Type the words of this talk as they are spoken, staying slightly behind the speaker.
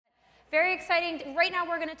Very exciting. Right now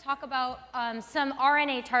we're going to talk about some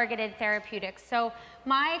RNA-targeted therapeutics. So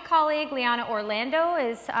my colleague, Liana Orlando,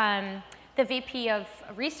 is the VP of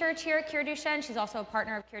Research here at Cure Duchenne. She's also a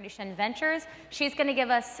partner of Cure Duchenne Ventures. She's going to give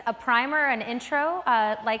us a primer, an intro,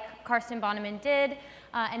 like Karsten Bonneman did,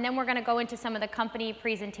 and then we're going to go into some of the company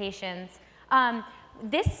presentations.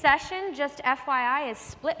 This session, just FYI, is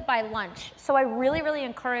split by lunch. So I really, really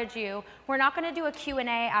encourage you, we're not going to do a Q&A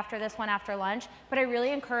after this one after lunch, but I really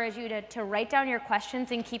encourage you to write down your questions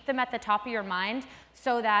and keep them at the top of your mind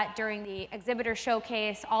so that during the exhibitor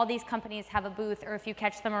showcase, all these companies have a booth, or if you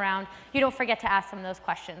catch them around, you don't forget to ask them those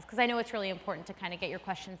questions, because I know it's really important to kind of get your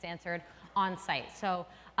questions answered on site. So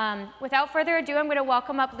without further ado, I'm going to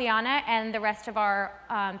welcome up Liana and the rest of our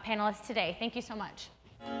panelists today. Thank you so much.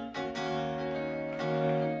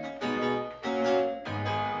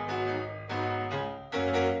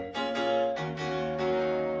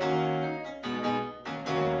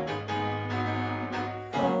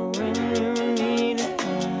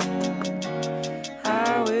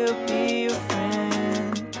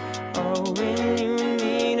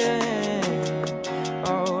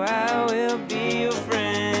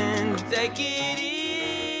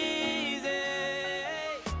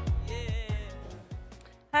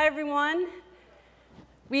 Hi, everyone.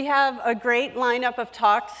 We have a great lineup of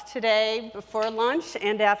talks today before lunch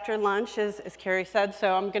and after lunch, as Carrie said,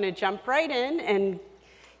 so I'm going to jump right in and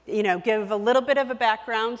give a little bit of a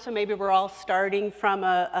background, so maybe we're all starting from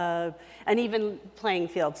an even playing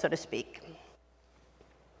field, so to speak.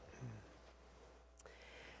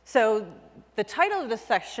 So the title of this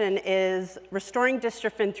section is Restoring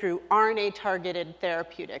Dystrophin Through RNA-Targeted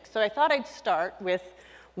Therapeutics. So I thought I'd start with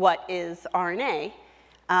what is RNA.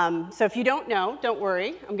 So if you don't know, don't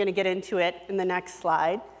worry. I'm going to get into it in the next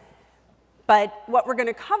slide. But what we're going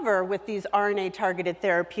to cover with these RNA-targeted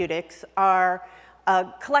therapeutics are a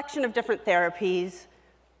collection of different therapies,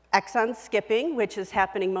 exon skipping, which is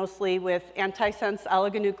happening mostly with antisense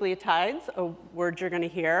oligonucleotides, a word you're going to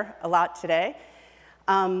hear a lot today.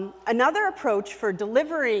 Another approach for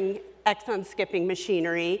delivering exon skipping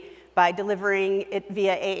machinery by delivering it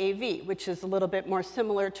via AAV, which is a little bit more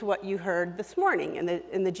similar to what you heard this morning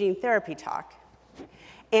in the gene therapy talk,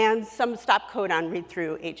 and some stop codon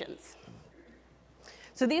read-through agents.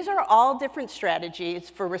 So these are all different strategies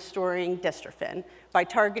for restoring dystrophin by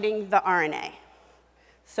targeting the RNA.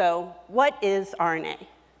 So what is RNA?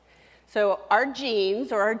 So our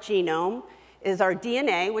genes, or our genome, is our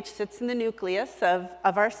DNA, which sits in the nucleus of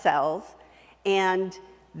our cells, and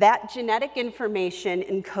that genetic information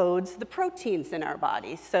encodes the proteins in our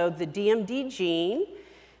body. So the DMD gene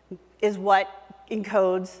is what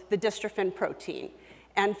encodes the dystrophin protein.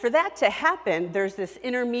 And for that to happen, there's this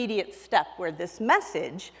intermediate step where this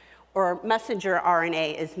message or messenger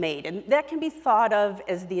RNA is made. And that can be thought of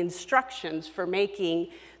as the instructions for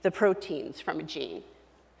making the proteins from a gene.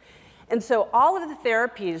 And so all of the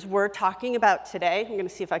therapies we're talking about today, I'm going to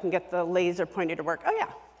see if I can get the laser pointer to work. Oh,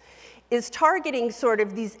 yeah. Is targeting sort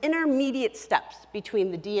of these intermediate steps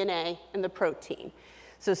between the DNA and the protein.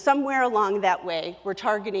 So somewhere along that way, we're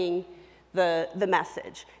targeting the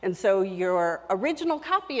message. And so your original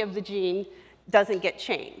copy of the gene doesn't get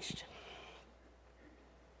changed.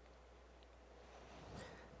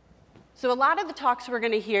 So a lot of the talks we're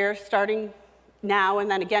going to hear starting now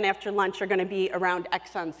and then again after lunch are going to be around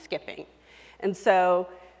exon skipping. And so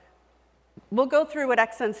we'll go through what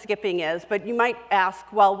exon skipping is, but you might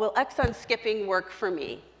ask, well, will exon skipping work for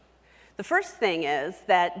me? The first thing is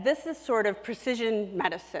that this is sort of precision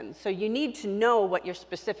medicine, so you need to know what your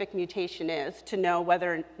specific mutation is to know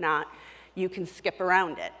whether or not you can skip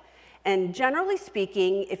around it. And generally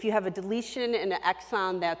speaking, if you have a deletion in an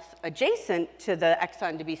exon that's adjacent to the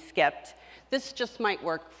exon to be skipped, this just might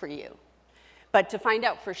work for you. But to find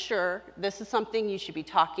out for sure, this is something you should be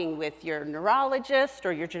talking with your neurologist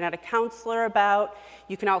or your genetic counselor about.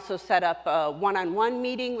 You can also set up a one-on-one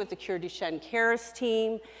meeting with the Cure Duchenne Cares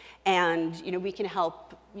team, and we can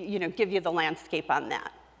help give you the landscape on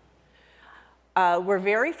that. We're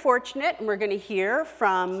very fortunate, and we're going to hear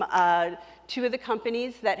from two of the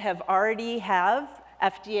companies that have already have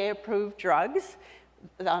FDA-approved drugs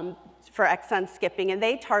for exon skipping, and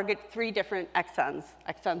they target 3 different exons,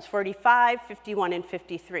 exons 45, 51, and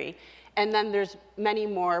 53. And then there's many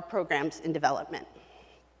more programs in development.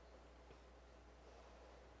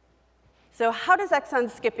 So how does exon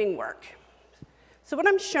skipping work? So what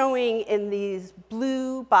I'm showing in these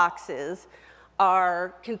blue boxes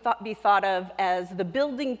can be thought of as the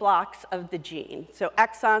building blocks of the gene. So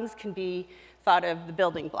exons can be thought of the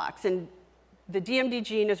building blocks. And the DMD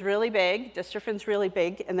gene is really big, dystrophin's really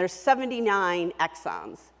big, and there's 79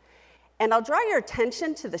 exons. And I'll draw your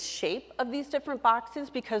attention to the shape of these different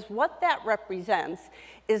boxes, because what that represents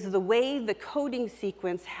is the way the coding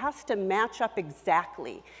sequence has to match up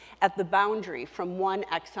exactly at the boundary from one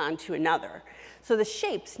exon to another. So the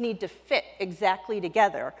shapes need to fit exactly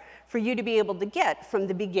together for you to be able to get from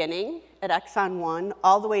the beginning at exon 1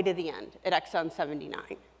 all the way to the end at exon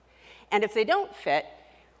 79. And if they don't fit,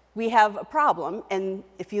 we have a problem. And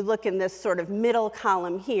if you look in this sort of middle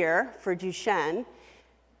column here for Duchenne,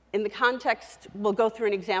 in the context, we'll go through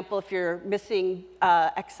an example if you're missing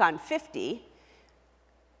exon 50.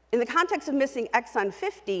 In the context of missing exon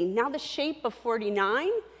 50, now the shape of 49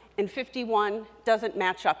 and 51 doesn't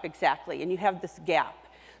match up exactly, and you have this gap.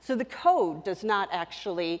 So the code does not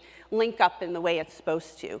actually link up in the way it's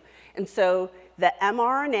supposed to. And so the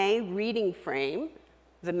mRNA reading frame,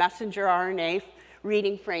 the messenger RNA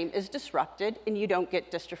reading frame, is disrupted, and you don't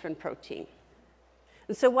get dystrophin protein.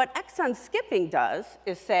 And so what exon skipping does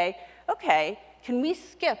is say, okay, can we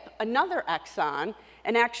skip another exon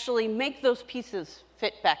and actually make those pieces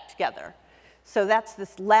fit back together? So that's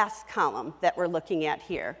this last column that we're looking at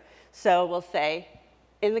here. So we'll say,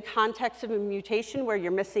 in the context of a mutation where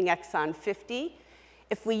you're missing exon 50,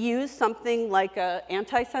 if we use something like an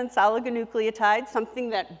antisense oligonucleotide, something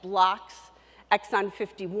that blocks exon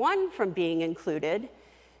 51 from being included,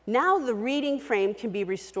 now the reading frame can be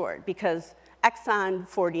restored, because exon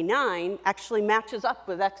 49 actually matches up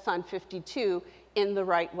with exon 52 in the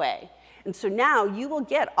right way. And so now you will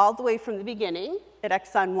get all the way from the beginning at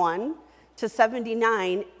exon 1 to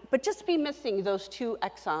 79, but just be missing those 2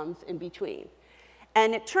 exons in between.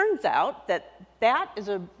 And it turns out that that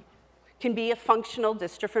can be a functional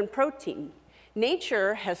dystrophin protein.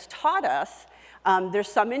 Nature has taught us there's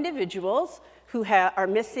some individuals who are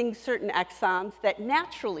missing certain exons that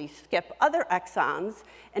naturally skip other exons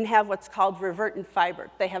and have what's called revertant fiber.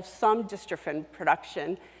 They have some dystrophin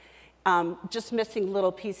production, just missing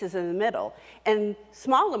little pieces in the middle. And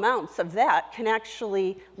small amounts of that can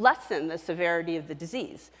actually lessen the severity of the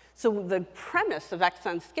disease. So the premise of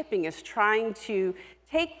exon skipping is trying to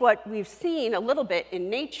take what we've seen a little bit in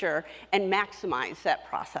nature and maximize that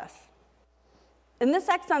process. And this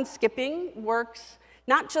exon skipping works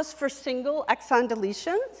not just for single exon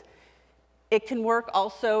deletions. It can work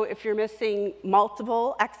also if you're missing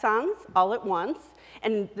multiple exons all at once.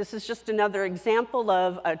 And this is just another example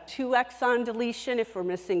of a 2-exon deletion if we're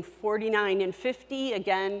missing 49 and 50.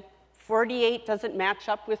 Again, 48 doesn't match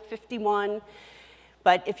up with 51.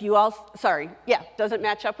 But if you also, doesn't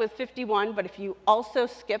match up with 51. But if you also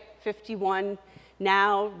skip 51,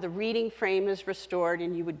 now the reading frame is restored,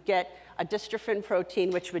 and you would get a dystrophin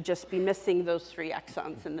protein, which would just be missing those 3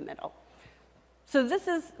 exons in the middle. So this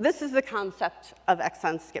is the concept of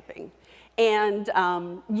exon skipping. And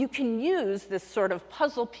you can use this sort of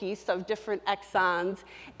puzzle piece of different exons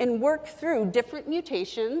and work through different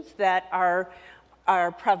mutations that are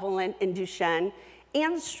prevalent in Duchenne,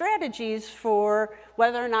 and strategies for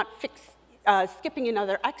whether or not skipping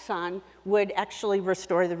another exon would actually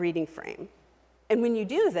restore the reading frame. And when you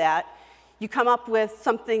do that, you come up with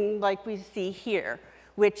something like we see here,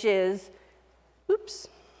 which is,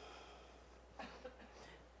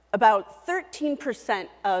 about 13%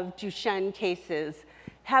 of Duchenne cases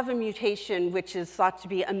have a mutation which is thought to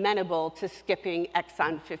be amenable to skipping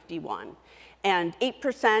exon 51. And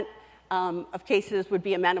 8% of cases would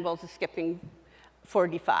be amenable to skipping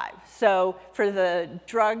 45. So for the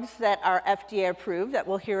drugs that are FDA approved that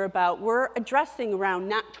we'll hear about, we're addressing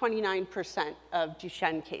around 29% of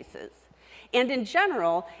Duchenne cases. And in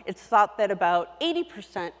general, it's thought that about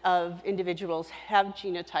 80% of individuals have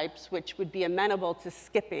genotypes which would be amenable to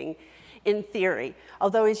skipping in theory.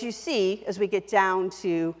 Although as you see, as we get down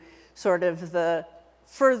to sort of the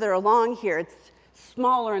further along here, it's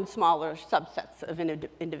smaller and smaller subsets of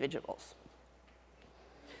individuals.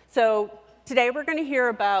 So today we're going to hear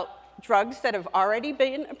about drugs that have already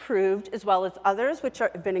been approved, as well as others which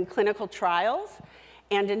have been in clinical trials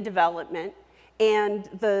and in development. And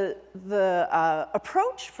the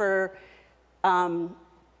approach for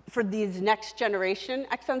these next generation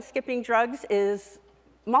exon skipping drugs is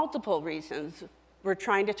multiple reasons. We're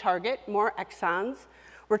trying to target more exons.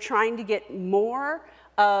 We're trying to get more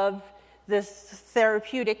of this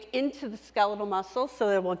therapeutic into the skeletal muscle so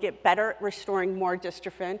that we'll get better at restoring more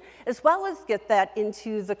dystrophin, as well as get that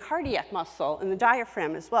into the cardiac muscle and the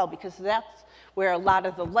diaphragm as well, because that's where a lot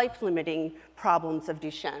of the life-limiting problems of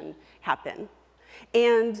Duchenne happen.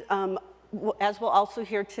 And as we'll also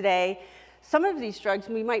hear today, some of these drugs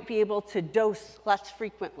we might be able to dose less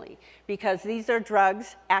frequently because these are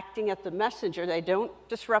drugs acting at the messenger. They don't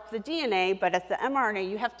disrupt the DNA, but at the mRNA,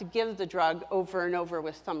 you have to give the drug over and over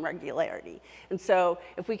with some regularity. And so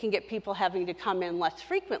if we can get people having to come in less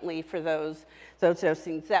frequently for those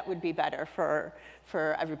dosings, that would be better for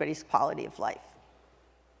everybody's quality of life.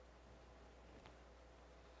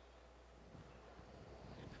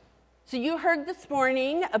 So you heard this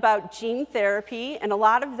morning about gene therapy, and a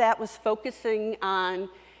lot of that was focusing on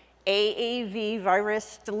AAV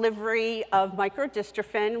virus delivery of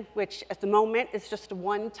microdystrophin, which at the moment is just a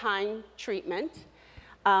one-time treatment.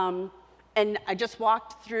 And I just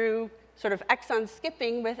walked through sort of exon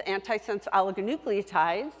skipping with antisense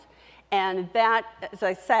oligonucleotides, and that, as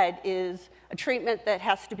I said, is a treatment that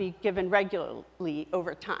has to be given regularly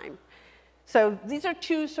over time. So these are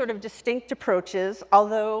two sort of distinct approaches,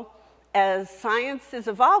 although as science is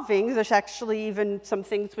evolving, there's actually even some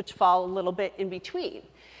things which fall a little bit in between.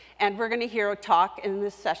 And we're going to hear a talk in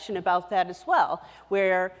this session about that as well,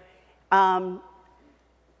 where Kevin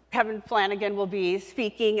Flanagan will be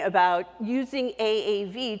speaking about using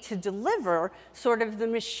AAV to deliver sort of the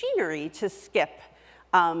machinery to skip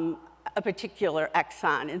a particular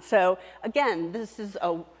exon. And so, again, this is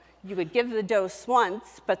you would give the dose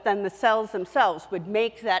once, but then the cells themselves would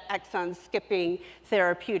make that exon skipping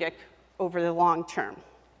therapeutic over the long term.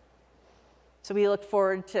 So we look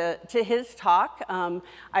forward to his talk.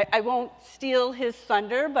 I won't steal his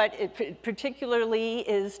thunder, but it particularly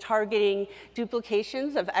is targeting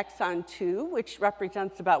duplications of exon 2, which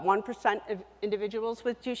represents about 1% of individuals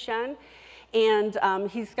with Duchenne.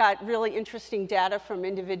 And he's got really interesting data from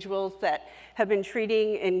individuals that have been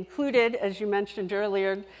treating, included, as you mentioned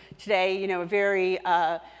earlier today, a very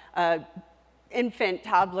infant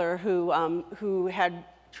toddler who had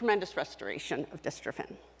tremendous restoration of dystrophin.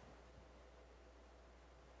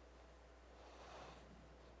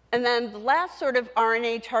 And then the last sort of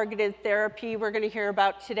RNA-targeted therapy we're going to hear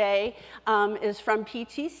about today is from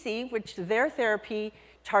PTC, which their therapy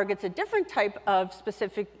targets a different type of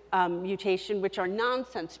specific mutation, which are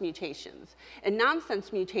nonsense mutations. And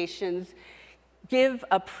nonsense mutations give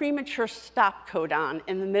a premature stop codon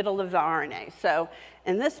in the middle of the RNA. So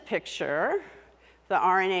in this picture, the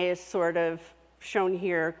RNA is sort of shown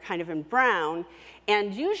here kind of in brown,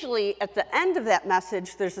 and usually at the end of that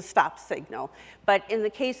message there's a stop signal. But in the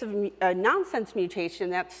case of a nonsense mutation,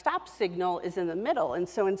 that stop signal is in the middle, and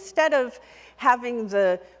so instead of having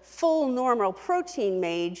the full normal protein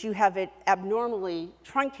made, you have it abnormally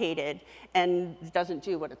truncated and it doesn't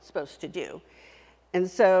do what it's supposed to do. And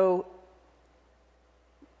so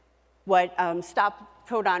what stop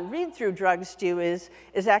codon read-through drugs do is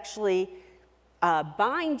actually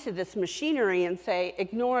bind to this machinery and say,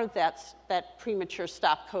 ignore that premature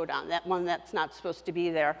stop codon, that one that's not supposed to be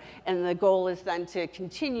there. And the goal is then to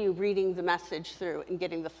continue reading the message through and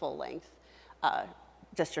getting the full-length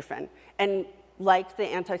dystrophin. And like the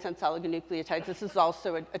antisense oligonucleotides, this is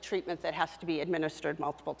also a treatment that has to be administered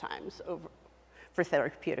multiple times for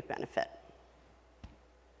therapeutic benefit.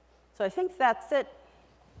 So I think that's it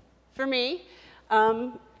for me.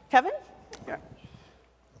 Kevin? Yeah.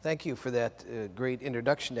 Thank you for that great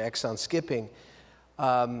introduction to exon skipping.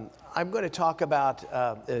 I'm going to talk about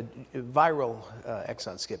viral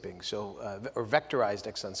exon skipping, or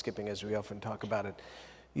vectorized exon skipping, as we often talk about it,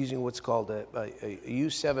 using what's called a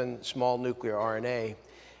U7 small nuclear RNA.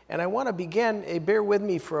 And I want to begin, bear with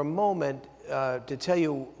me for a moment, to tell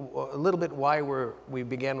you a little bit why we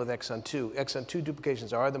began with exon 2. Exon 2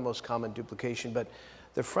 duplications are the most common duplication, but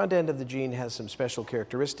the front end of the gene has some special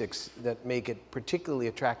characteristics that make it particularly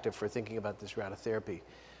attractive for thinking about this route of therapy.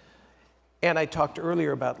 And I talked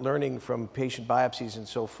earlier about learning from patient biopsies and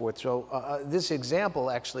so forth. So this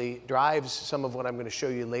example actually drives some of what I'm going to show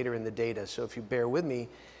you later in the data. So if you bear with me,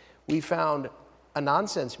 we found a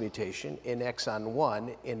nonsense mutation in exon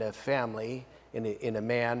 1 in a family, in a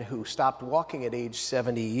man who stopped walking at age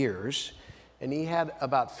 70 years. And he had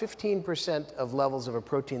about 15% of levels of a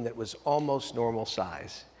protein that was almost normal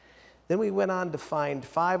size. Then we went on to find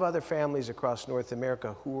 5 other families across North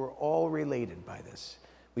America who were all related by this.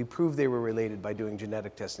 We proved they were related by doing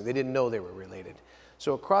genetic testing. They didn't know they were related.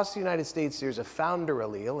 So across the United States, there's a founder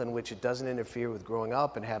allele in which it doesn't interfere with growing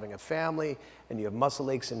up and having a family, and you have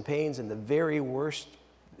muscle aches and pains. And the very worst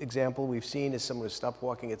example we've seen is someone who stopped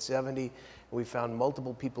walking at 70. We found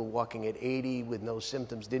multiple people walking at 80 with no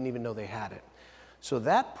symptoms, didn't even know they had it. So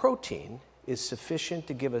that protein is sufficient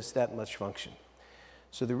to give us that much function.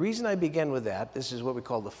 So the reason I began with that, this is what we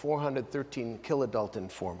call the 413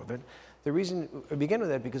 kilodalton form of it. The reason I began with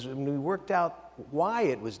that because when we worked out why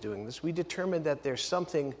it was doing this, we determined that there's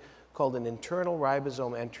something called an internal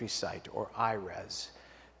ribosome entry site, or IRES.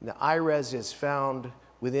 And the IRES is found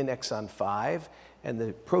within exon 5, and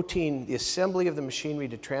the protein, the assembly of the machinery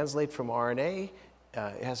to translate from RNA,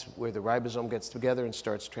 where the ribosome gets together and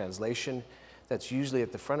starts translation. That's usually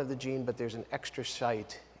at the front of the gene, but there's an extra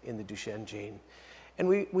site in the Duchenne gene. And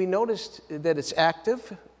we noticed that it's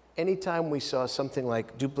active anytime we saw something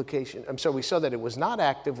like duplication. We saw that it was not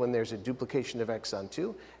active when there's a duplication of exon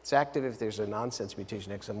 2. It's active if there's a nonsense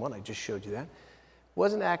mutation exon 1. I just showed you that.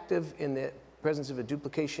 Wasn't active in the presence of a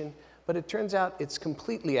duplication, but it turns out it's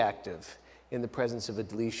completely active in the presence of a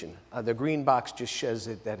deletion. The green box just shows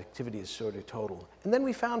that that activity is sort of total. And then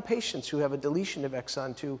we found patients who have a deletion of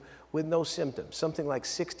exon 2 with no symptoms, something like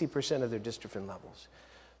 60% of their dystrophin levels.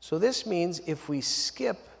 So this means if we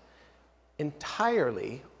skip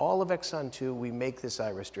entirely all of exon 2, we make this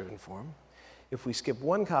iris-driven form. If we skip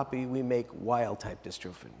one copy, we make wild-type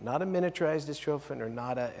dystrophin, not a miniaturized dystrophin or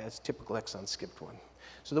not as typical exon skipped one.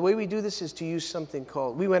 So the way we do this is to use something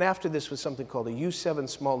called, we went after this with something called a U7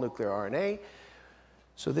 small nuclear RNA.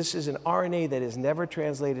 So this is an RNA that is never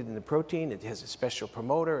translated into protein. It has a special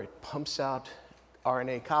promoter. It pumps out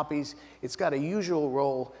RNA copies. It's got a usual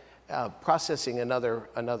role processing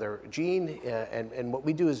another gene. And what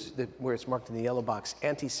we do is, where it's marked in the yellow box,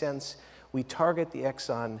 antisense. We target the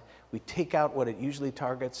exon. We take out what it usually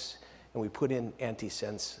targets, and we put in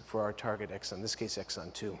antisense for our target exon, in this case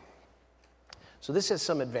exon 2. So this has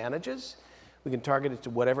some advantages. We can target it to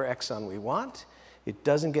whatever exon we want. It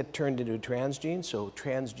doesn't get turned into a transgene, so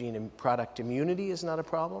transgene product immunity is not a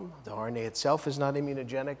problem. The RNA itself is not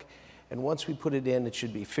immunogenic. And once we put it in, it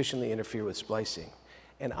should be efficiently interfere with splicing.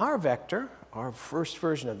 And our vector, our first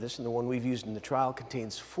version of this, and the one we've used in the trial,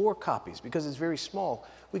 contains 4 copies. Because it's very small,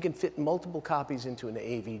 we can fit multiple copies into an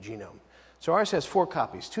AAV genome. So ours has 4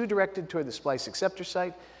 copies, 2 directed toward the splice acceptor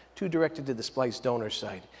site, 2 directed to the splice donor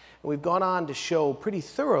site. And we've gone on to show pretty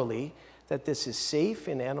thoroughly that this is safe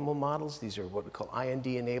in animal models. These are what we call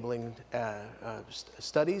IND-enabling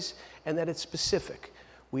studies, and that it's specific.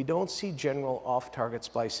 We don't see general off-target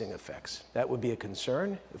splicing effects. That would be a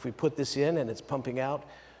concern. If we put this in and it's pumping out,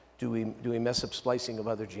 do we mess up splicing of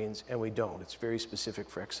other genes? And we don't. It's very specific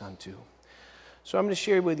for exon 2. So I'm going to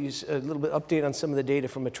share with you a little bit update on some of the data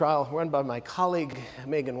from a trial run by my colleague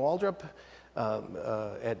Megan Waldrop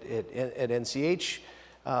at NCH,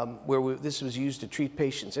 where this was used to treat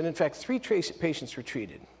patients. And in fact, 3 patients were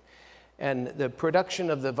treated. And the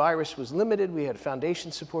production of the virus was limited. We had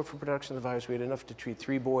foundation support for production of the virus. We had enough to treat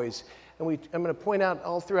 3 boys. And I'm going to point out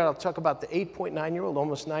all throughout, I'll talk about the 8.9-year-old,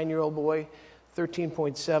 almost 9-year-old boy,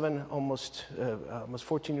 13.7, almost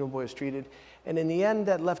 14-year-old boy was treated. And in the end,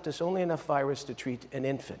 that left us only enough virus to treat an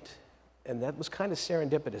infant. And that was kind of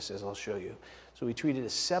serendipitous, as I'll show you. So we treated a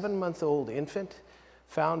 7-month-old infant,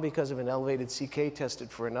 found because of an elevated CK,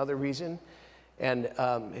 tested for another reason. And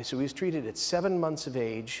so he was treated at 7 months of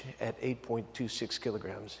age at 8.26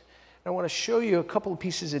 kilograms. And I want to show you a couple of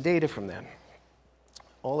pieces of data from that.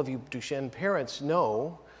 All of you Duchenne parents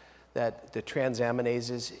know that the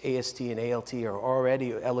transaminases, AST and ALT, are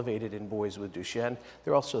already elevated in boys with Duchenne.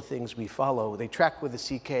 They're also things we follow. They track with the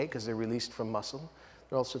CK because they're released from muscle.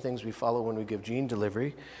 They're also things we follow when we give gene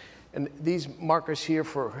delivery. And these markers here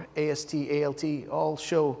for AST, ALT all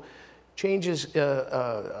show changes,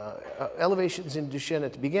 elevations in Duchenne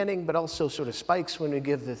at the beginning, but also sort of spikes when we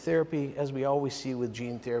give the therapy, as we always see with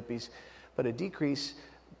gene therapies, but a decrease.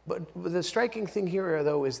 But the striking thing here,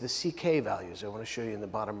 though, is the CK values I want to show you in the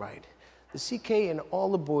bottom right. The CK in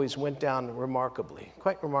all the boys went down remarkably,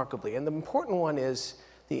 quite remarkably. And the important one is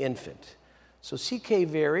the infant. So CK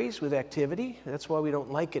varies with activity. That's why we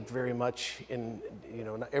don't like it very much in,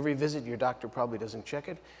 not every visit your doctor probably doesn't check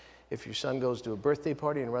it. If your son goes to a birthday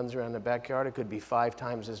party and runs around the backyard, it could be 5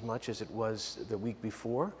 times as much as it was the week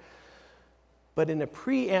before. But in a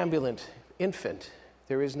preambulant infant,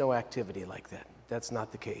 there is no activity like that. That's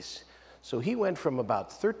not the case. So he went from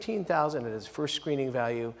about 13,000 at his first screening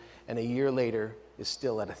value, and a year later is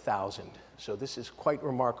still at 1,000. So this is quite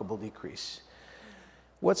remarkable decrease.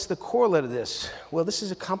 What's the correlate of this? Well, this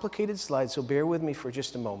is a complicated slide, so bear with me for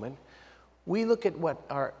just a moment. We look at what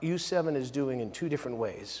our U7 is doing in 2 different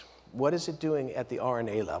ways. What is it doing at the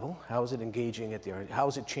RNA level? How is it engaging at the RNA? How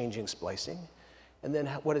is it changing splicing? And then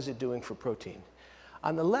what is it doing for protein?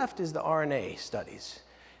 On the left is the RNA studies.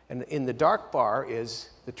 And in the dark bar is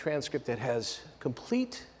the transcript that has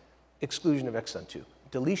complete exclusion of exon 2,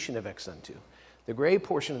 deletion of exon 2. The gray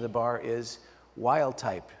portion of the bar is wild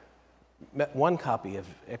type, 1 copy of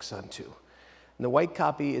exon 2. And the white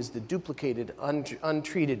copy is the duplicated,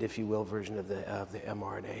 untreated, if you will, version of the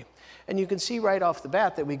mRNA. And you can see right off the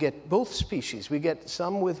bat that we get both species. We get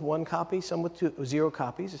some with 1 copy, some with 0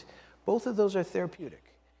 copies. Both of those are therapeutic.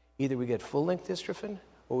 Either we get full-length dystrophin,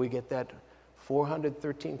 or we get that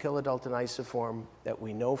 413 kilodalton isoform that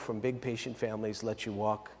we know from big patient families lets you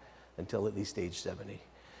walk until at least age 70.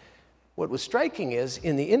 What was striking is,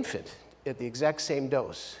 in the infant, at the exact same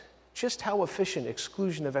dose, just how efficient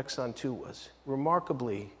exclusion of exon 2 was.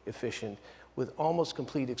 Remarkably efficient, with almost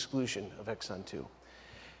complete exclusion of exon 2.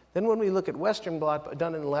 Then when we look at Western blot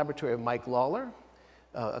done in the laboratory of Mike Lawler,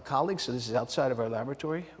 a colleague, so this is outside of our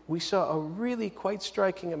laboratory, we saw a really quite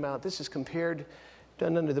striking amount. This is compared,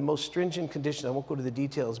 done under the most stringent conditions. I won't go to the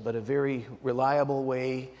details, but a very reliable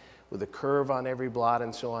way with a curve on every blot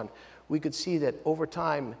and so on. We could see that over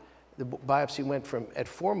time, the biopsy went from, at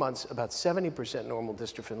 4 months, about 70% normal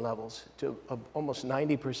dystrophin levels to almost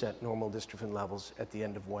 90% normal dystrophin levels at the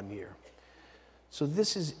end of 1 year. So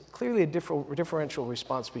this is clearly a differential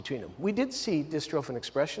response between them. We did see dystrophin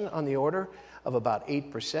expression on the order of about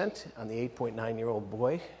 8% on the 8.9-year-old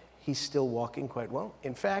boy. He's still walking quite well.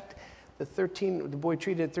 In fact, the boy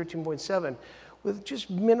treated at 13.7 with just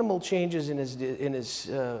minimal changes in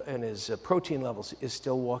his protein levels is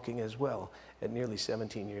still walking as well at nearly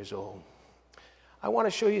 17 years old. I want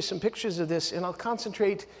to show you some pictures of this, and I'll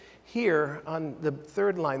concentrate here on the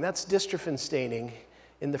third line. That's dystrophin staining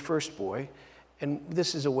in the first boy. And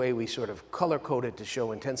this is a way we sort of color-coded to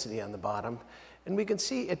show intensity on the bottom. And we can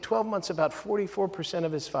see at 12 months, about 44%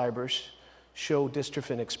 of his fibers show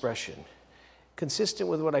dystrophin expression. Consistent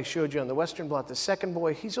with what I showed you on the Western blot, the second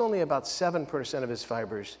boy, he's only about 7% of his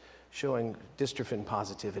fibers showing dystrophin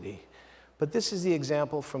positivity. But this is the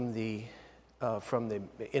example from the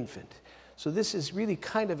infant. So this is really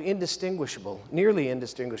kind of indistinguishable, nearly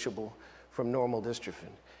indistinguishable from normal dystrophin,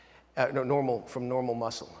 from normal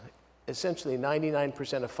muscle. Essentially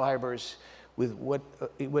 99% of fibers with what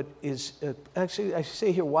is, actually I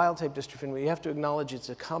say here wild-type dystrophin, but you have to acknowledge it's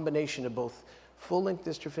a combination of both full-length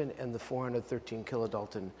dystrophin and the 413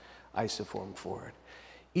 kilodalton isoform for it.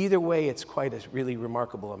 Either way, it's quite a really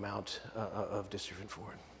remarkable amount of dystrophin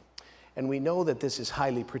for it. And we know that this is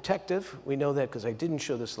highly protective. We know that because I didn't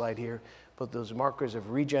show the slide here, but those markers of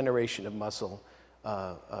regeneration of muscle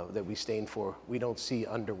that we stain for, we don't see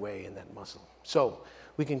underway in that muscle. So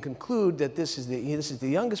we can conclude that this is the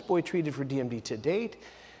youngest boy treated for DMD to date,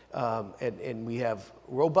 and we have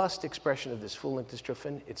robust expression of this full-length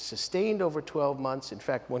dystrophin. It's sustained over 12 months. In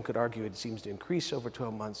fact, one could argue it seems to increase over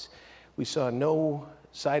 12 months. We saw no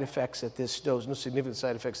side effects at this dose, no significant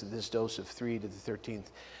side effects at this dose of 3 to the 13th.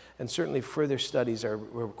 And certainly further studies are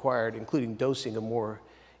required, including dosing of more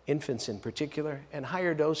infants in particular, and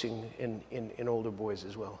higher dosing in older boys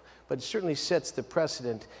as well. But it certainly sets the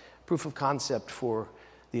precedent, proof of concept for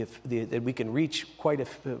that we can reach quite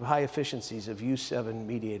high efficiencies of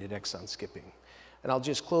U7-mediated exon skipping. And I'll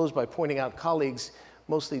just close by pointing out colleagues,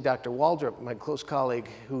 mostly Dr. Waldrop, my close colleague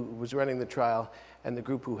who was running the trial, and the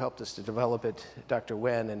group who helped us to develop it, Dr.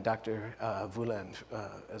 Wen and Dr. Vuland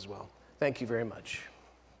as well. Thank you very much.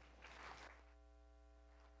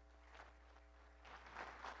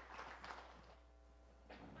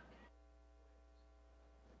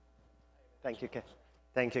 Thank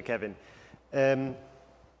you, Kevin.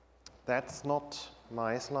 That's not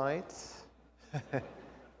my slides.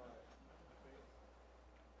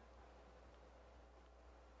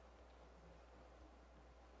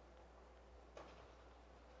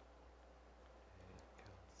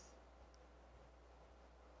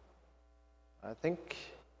 I think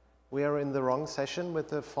we are in the wrong session with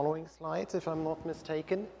the following slides, if I'm not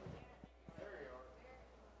mistaken. There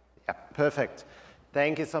you are. Yeah, perfect.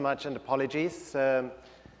 Thank you so much, and apologies.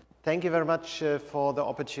 Thank you very much for the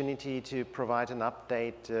opportunity to provide an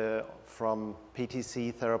update from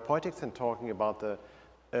PTC Therapeutics and talking about the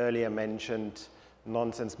earlier mentioned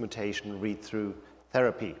nonsense mutation read-through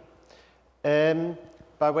therapy.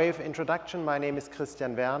 By way of introduction, my name is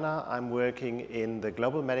Christian Werner. I'm working in the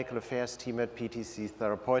Global Medical Affairs team at PTC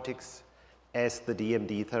Therapeutics as the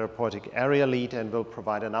DMD Therapeutic Area Lead, and will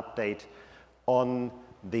provide an update on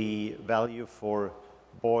the value for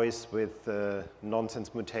boys with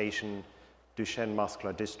nonsense mutation, Duchenne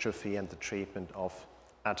muscular dystrophy, and the treatment of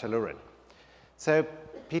ataluren. So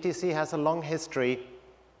PTC has a long history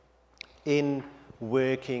in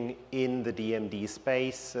working in the DMD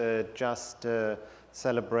space, just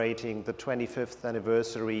celebrating the 25th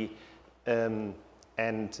anniversary, and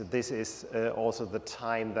this is also the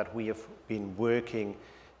time that we have been working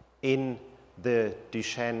in the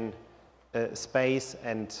Duchenne space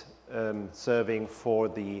and serving for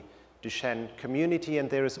the Duchenne community, and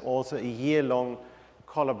there is also a year-long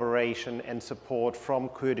collaboration and support from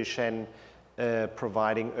Cure Duchenne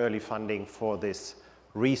providing early funding for this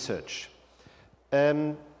research.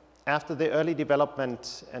 After the early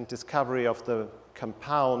development and discovery of the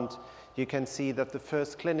compound, you can see that the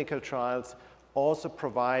first clinical trials also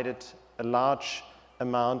provided a large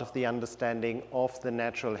amount of the understanding of the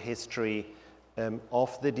natural history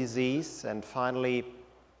of the disease. And finally,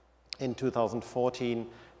 in 2014,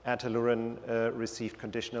 ataluren received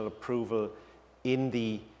conditional approval in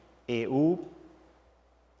the EU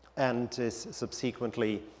and is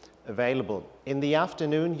subsequently available. In the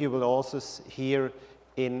afternoon, you will also hear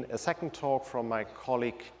in a second talk from my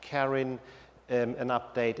colleague Karin an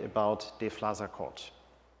update about deflazacort.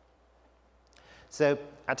 So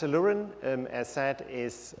ataluren, as said,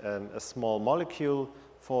 is a small molecule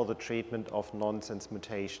for the treatment of nonsense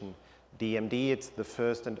mutation DMD. It's the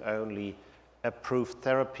first and only approved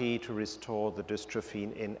therapy to restore the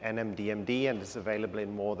dystrophin in NMDMD, and is available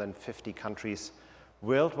in more than 50 countries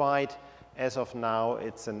worldwide. As of now,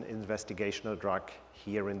 it's an investigational drug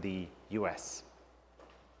here in the US.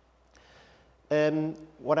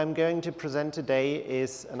 What I'm going to present today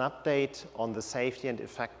is an update on the safety and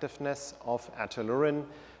effectiveness of ataluren,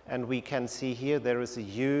 and we can see here there is a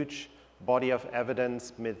huge body of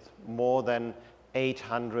evidence with more than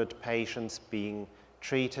 800 patients being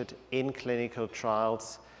treated in clinical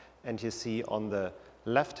trials. And you see on the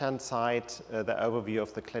left-hand side the overview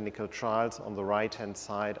of the clinical trials, on the right-hand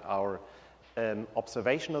side our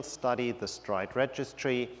observational study, the STRIDE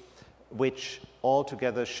registry, which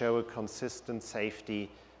altogether show a consistent safety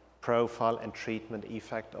profile and treatment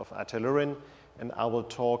effect of ataluren. And I will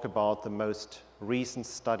talk about the most recent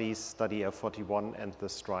studies, Study 041 and the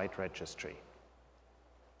STRIDE registry.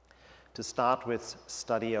 To start with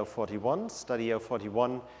Study 041, Study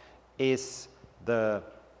 041 is the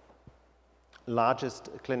largest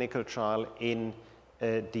clinical trial in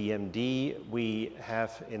DMD. We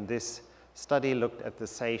have in this study looked at the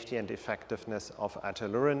safety and effectiveness of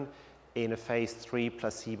ataluren in a phase 3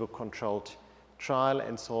 placebo-controlled trial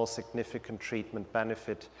and saw significant treatment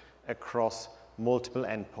benefit across multiple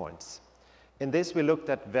endpoints. In this, we looked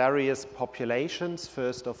at various populations.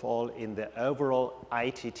 First of all, in the overall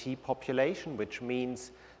ITT population, which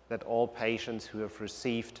means that all patients who have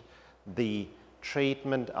received the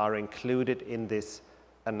treatment are included in this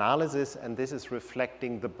analysis, and this is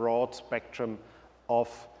reflecting the broad spectrum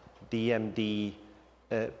of DMD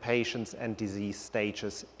patients and disease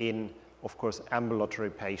stages in, of course,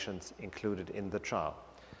 ambulatory patients included in the trial.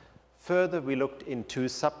 Further, we looked in two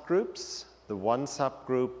subgroups. The one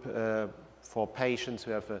subgroup for patients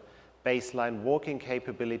who have a baseline walking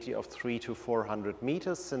capability of 300 to 400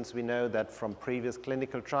 meters, since we know that from previous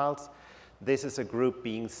clinical trials, this is a group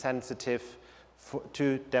being sensitive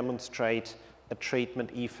to demonstrate a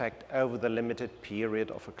treatment effect over the limited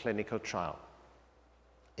period of a clinical trial.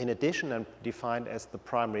 In addition, and defined as the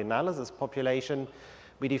primary analysis population,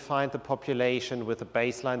 we defined the population with a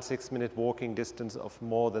baseline 6-minute walking distance of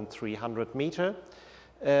more than 300 meters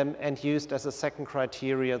and used as a second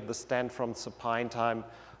criteria the stand from supine time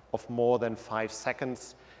of more than 5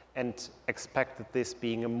 seconds, and expected this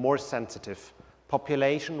being a more sensitive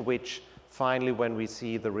population, which finally, when we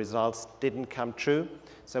see the results, didn't come true.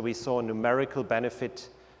 So we saw numerical benefit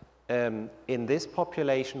in this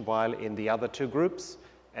population, while in the other two groups,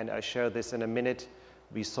 and I show this in a minute,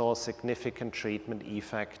 we saw significant treatment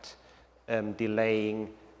effect,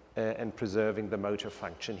 delaying and preserving the motor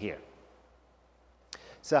function here.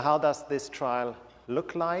 So how does this trial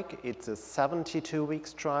look like? It's a 72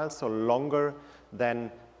 weeks trial, so longer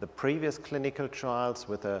than the previous clinical trials,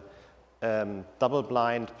 with a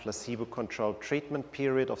double-blind placebo-controlled treatment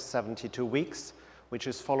period of 72 weeks, which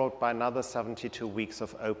is followed by another 72 weeks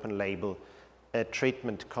of open-label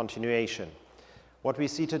treatment continuation. What we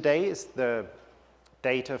see today is the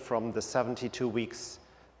data from the 72 weeks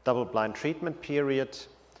double-blind treatment period,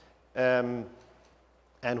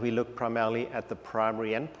 and we look primarily at the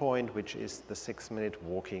primary endpoint, which is the 6-minute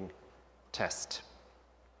walking test.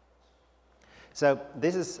 So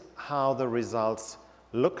this is how the results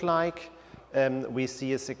look like. We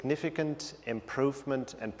see a significant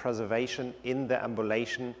improvement and preservation in the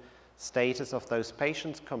ambulation status of those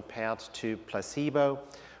patients compared to placebo.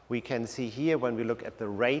 We can see here, when we look at the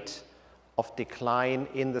rate of decline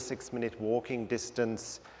in the 6-minute walking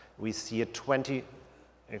distance, we see a 21%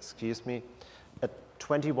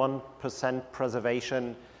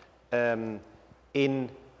 preservation in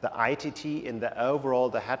the ITT, in the overall,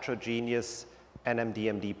 the heterogeneous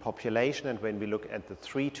NMDMD population. And when we look at the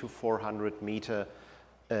 300 to 400 meter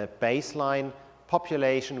baseline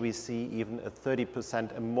population, we see even a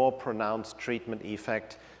 30% and more pronounced treatment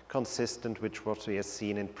effect consistent with what we have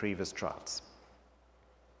seen in previous trials.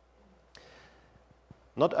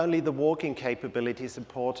 Not only the walking capability is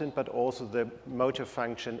important, but also the motor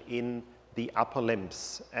function in the upper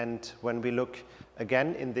limbs. And when we look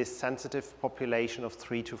again in this sensitive population of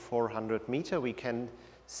 300 to 400 meter, we can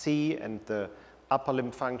see, and the upper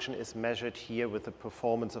limb function is measured here with the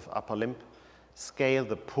performance of upper limb scale,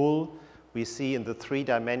 the pull. We see in the 3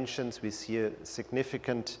 dimensions, we see a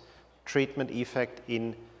significant treatment effect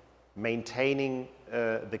in maintaining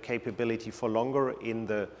the capability for longer in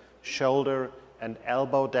the shoulder and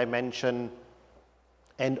elbow dimension,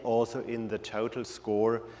 and also in the total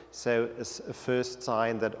score. So it's a first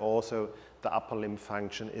sign that also the upper limb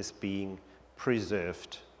function is being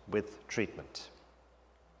preserved with treatment.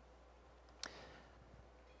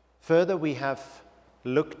 Further, we have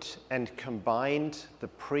looked and combined the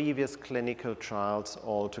previous clinical trials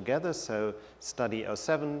all together. So study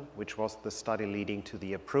 07, which was the study leading to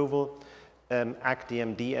the approval,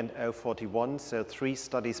 ACT-DMD and 041, so 3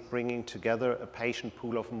 studies bringing together a patient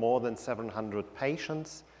pool of more than 700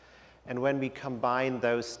 patients. And when we combine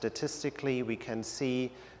those statistically, we can see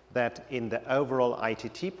that in the overall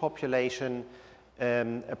ITT population,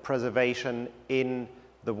 a preservation in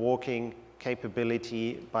the walking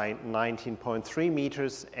capability by 19.3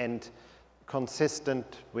 meters, and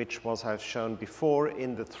consistent, which was I've shown before,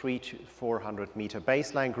 in the 300 to 400 meter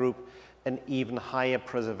baseline group, an even higher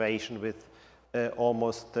preservation with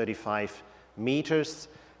almost 35 meters.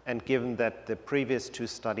 And given that the previous 2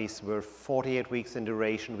 studies were 48 weeks in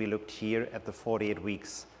duration, we looked here at the 48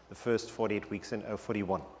 weeks, the first 48 weeks in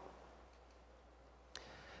 041.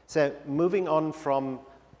 So moving on from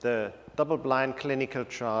the double-blind clinical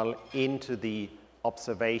trial into the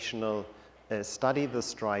observational study, the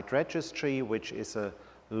STRIDE registry, which is a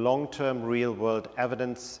long-term real-world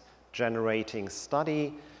evidence generating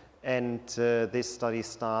study. And this study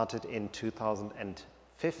started in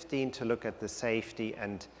 2015 to look at the safety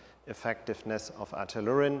and effectiveness of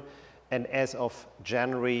ataluren. And as of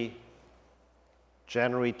January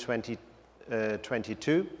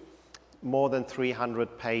 2022, more than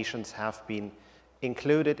 300 patients have been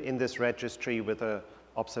included in this registry with an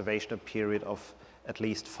observational period of at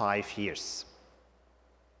least 5 years.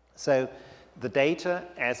 So the data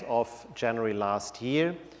as of January last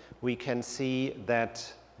year, we can see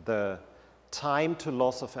that the time to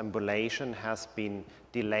loss of ambulation has been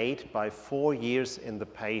delayed by 4 years in the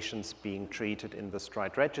patients being treated in the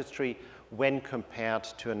STRIDE registry when compared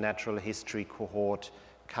to a natural history cohort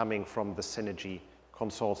coming from the Synergy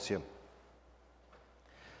Consortium.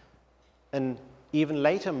 An even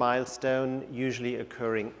later milestone, usually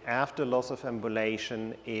occurring after loss of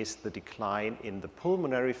ambulation, is the decline in the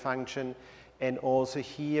pulmonary function. And also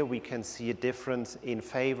here we can see a difference in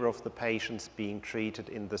favor of the patients being treated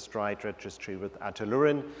in the STRIDE registry with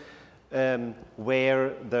ataluren,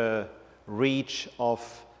 where the reach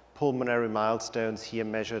of pulmonary milestones here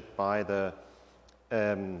measured by the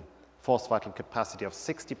forced vital capacity of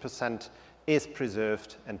 60% is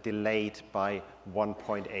preserved and delayed by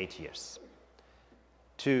 1.8 years.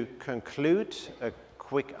 To conclude, a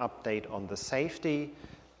quick update on the safety.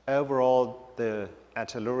 Overall, the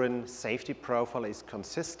ataluren safety profile is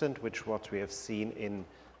consistent with what we have seen in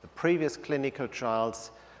the previous clinical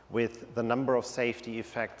trials, with the number of safety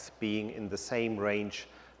effects being in the same range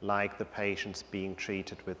like the patients being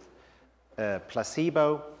treated with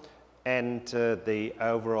placebo. And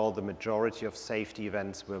the majority of safety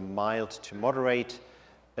events were mild to moderate,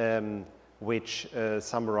 which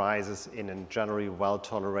summarizes in a generally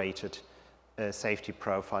well-tolerated safety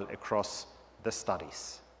profile across the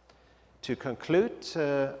studies. To conclude,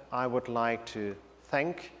 I would like to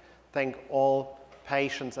thank all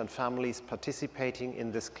patients and families participating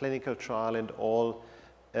in this clinical trial and all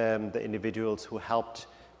the individuals who helped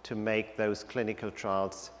to make those clinical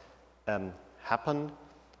trials happen.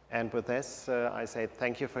 And with this, I say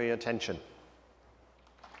thank you for your attention.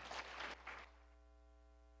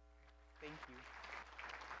 Thank you.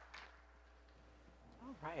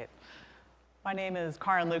 All right. My name is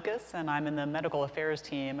Karin Lucas, and I'm in the medical affairs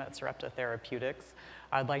team at Sarepta Therapeutics.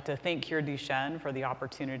 I'd like to thank Cure Duchenne for the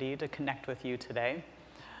opportunity to connect with you today.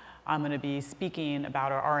 I'm going to be speaking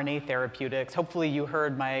about our RNA therapeutics. Hopefully you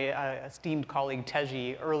heard my esteemed colleague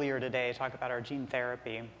Teji earlier today talk about our gene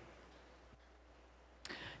therapy.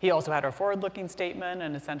 He also had our forward-looking statement,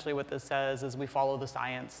 and essentially what this says is we follow the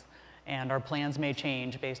science, and our plans may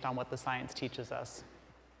change based on what the science teaches us.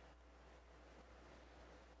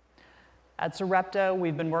 At Sarepta,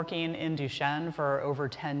 we've been working in Duchenne for over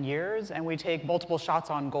 10 years, and we take multiple shots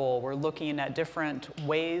on goal. We're looking at different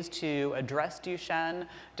ways to address Duchenne,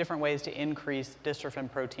 different ways to increase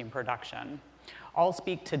dystrophin protein production. I'll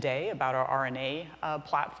speak today about our RNA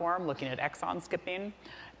platform, looking at exon skipping.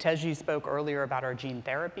 Teji spoke earlier about our gene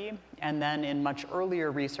therapy, and then in much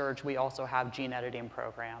earlier research, we also have gene editing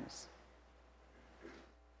programs.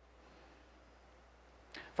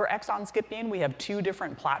 For exon skipping, we have two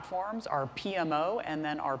different platforms, our PMO and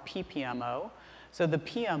then our PPMO. So the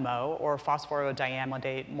PMO, or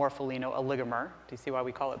phosphorodiamidate morpholino oligomer, do you see why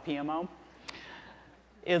we call it PMO?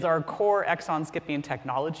 Is our core exon skipping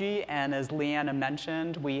technology, and as Leanna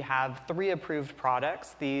mentioned, we have 3 approved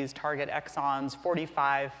products. These target exons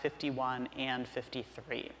 45, 51, and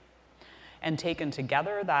 53. And taken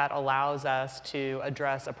together, that allows us to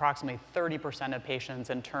address approximately 30% of patients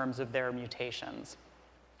in terms of their mutations.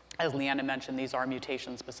 As Leanna mentioned, these are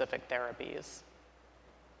mutation-specific therapies.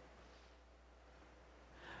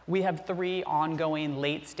 We have 3 ongoing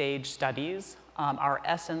late-stage studies. Our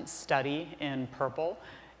ESSENCE study in purple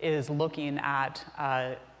is looking at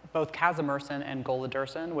both casimersen and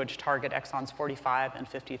golodirsen, which target exons 45 and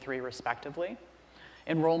 53 respectively.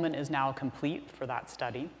 Enrollment is now complete for that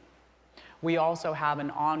study. We also have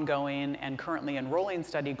an ongoing and currently enrolling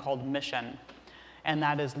study called MISSION, and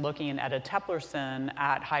that is looking at eteplirsen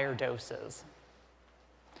at higher doses.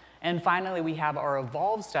 And finally, we have our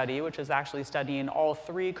EVOLVE study, which is actually studying all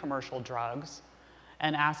 3 commercial drugs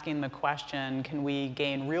and asking the question, can we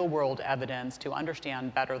gain real-world evidence to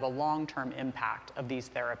understand better the long-term impact of these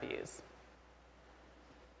therapies?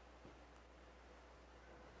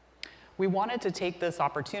 We wanted to take this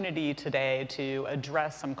opportunity today to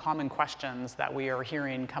address some common questions that we are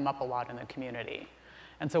hearing come up a lot in the community.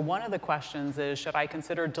 And so one of the questions is, should I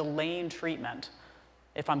consider delaying treatment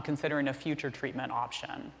if I'm considering a future treatment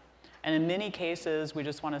option? And in many cases, we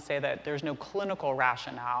just want to say that there's no clinical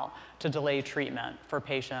rationale to delay treatment for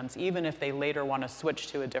patients, even if they later want to switch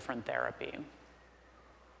to a different therapy.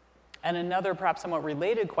 And another perhaps somewhat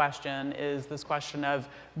related question is this question of,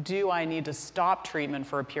 do I need to stop treatment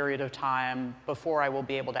for a period of time before I will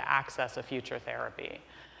be able to access a future therapy?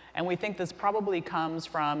 And we think this probably comes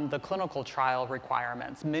from the clinical trial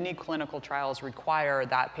requirements. Many clinical trials require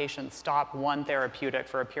that patients stop one therapeutic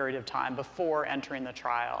for a period of time before entering the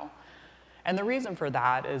trial. And the reason for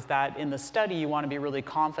that is that in the study, you want to be really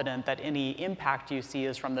confident that any impact you see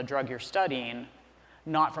is from the drug you're studying,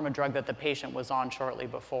 not from a drug that the patient was on shortly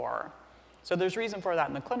before. So there's reason for that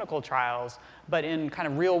in the clinical trials, but in kind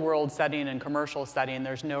of real-world setting and commercial setting,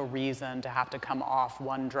 there's no reason to have to come off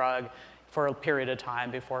one drug for a period of time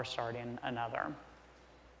before starting another.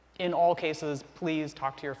 In all cases, please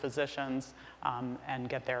talk to your physicians and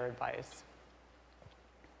get their advice.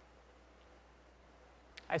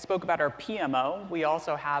 I spoke about our PMO. We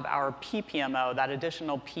also have our PPMO. That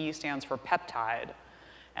additional P stands for peptide.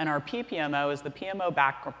 And our PPMO is the PMO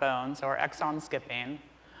backbone, so our exon skipping,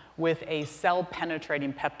 with a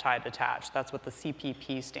cell-penetrating peptide attached. That's what the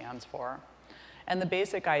CPP stands for. And the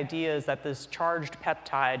basic idea is that this charged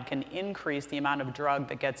peptide can increase the amount of drug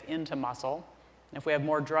that gets into muscle. If we have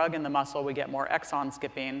more drug in the muscle, we get more exon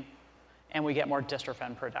skipping, and we get more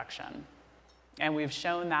dystrophin production. And we've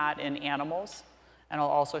shown that in animals, and I'll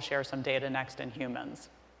also share some data next in humans.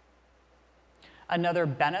 Another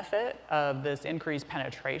benefit of this increased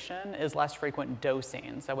penetration is less frequent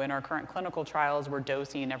dosing. So in our current clinical trials, we're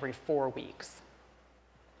dosing every 4 weeks.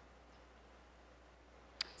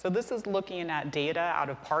 So this is looking at data out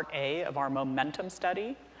of Part A of our MOMENTUM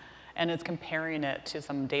study, and it's comparing it to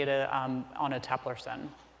some data on eteplirsen.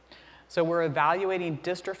 So we're evaluating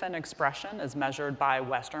dystrophin expression as measured by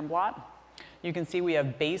Western blot. You can see we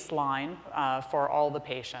have baseline for all the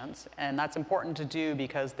patients, and that's important to do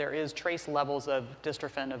because there is trace levels of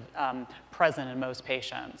dystrophin present in most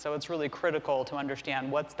patients. So it's really critical to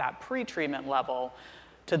understand what's that pre-treatment level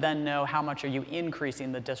to then know how much are you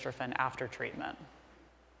increasing the dystrophin after treatment.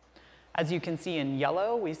 As you can see in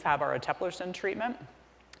yellow, we have our eteplirsen treatment,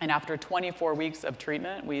 and after 24 weeks of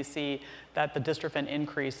treatment, we see that the dystrophin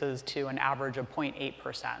increases to an average of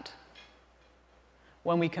 0.8%.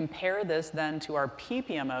 When we compare this then to our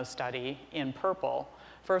PPMO study in purple,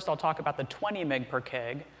 first I'll talk about the 20 mg per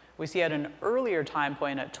kg. We see at an earlier time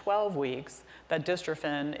point at 12 weeks that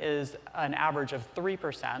dystrophin is an average of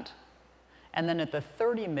 3%. And then at the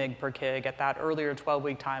 30 mg per kg, at that earlier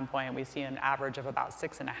 12-week time point, we see an average of about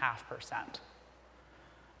 6.5%.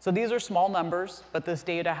 So these are small numbers, but this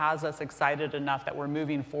data has us excited enough that we're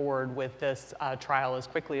moving forward with this trial as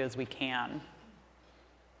quickly as we can.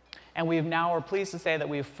 And we're pleased to say that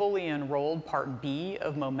we've fully enrolled Part B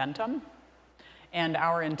of MOMENTUM. And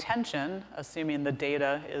our intention, assuming the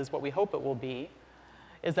data is what we hope it will be,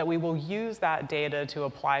 is that we will use that data to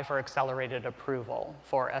apply for accelerated approval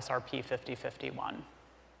for SRP 5051.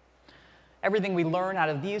 Everything we learn out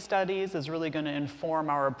of these studies is really going to inform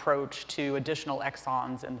our approach to additional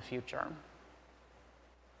exons in the future.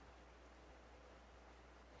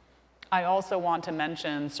 I also want to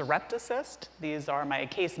mention SareptAssist. These are my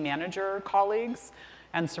case manager colleagues.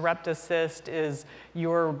 And SareptAssist is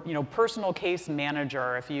your personal case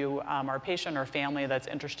manager if you are a patient or family that's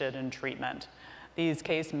interested in treatment. These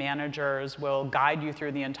case managers will guide you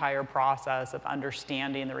through the entire process of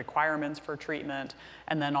understanding the requirements for treatment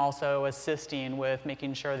and then also assisting with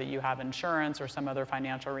making sure that you have insurance or some other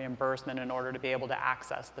financial reimbursement in order to be able to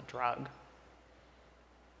access the drug.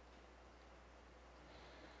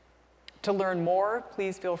 To learn more,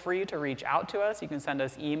 please feel free to reach out to us. You can send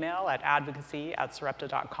us email at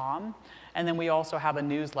advocacy@sarepta.com. And then we also have a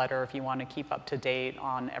newsletter if you want to keep up to date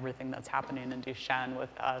on everything that's happening in Duchenne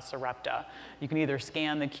with Sarepta. You can either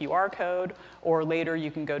scan the QR code, or later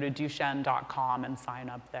you can go to duchenne.com and sign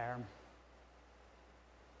up there.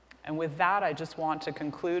 And with that, I just want to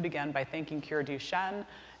conclude again by thanking Cure Duchenne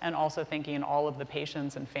and also thanking all of the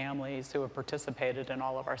patients and families who have participated in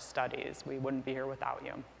all of our studies. We wouldn't be here without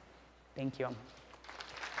you. Thank you.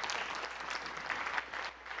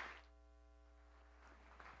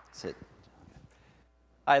 Sit.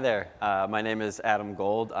 Hi there. My name is Adam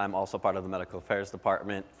Gold. I'm also part of the Medical Affairs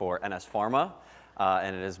Department for NS Pharma,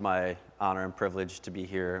 and it is my honor and privilege to be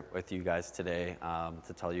here with you guys today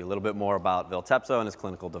to tell you a little bit more about Viltepso and its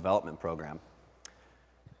clinical development program.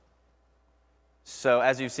 So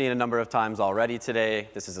as you've seen a number of times already today,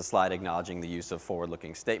 this is a slide acknowledging the use of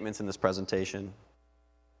forward-looking statements in this presentation.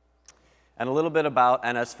 And a little bit about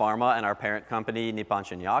NS Pharma and our parent company, Nippon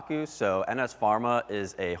Shinyaku. So NS Pharma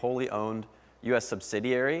is a wholly owned U.S.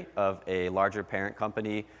 subsidiary of a larger parent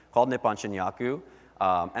company called Nippon Shinyaku.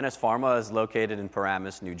 NS Pharma is located in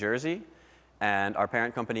Paramus, New Jersey. And our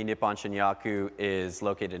parent company, Nippon Shinyaku, is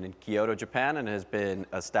located in Kyoto, Japan, and has been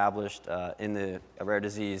established in the rare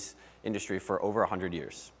disease industry for over 100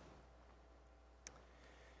 years.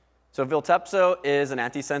 So Viltepso is an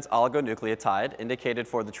antisense oligonucleotide indicated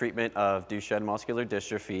for the treatment of Duchenne muscular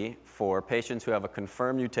dystrophy for patients who have a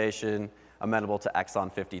confirmed mutation amenable to exon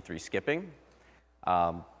 53 skipping.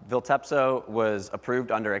 Viltepso was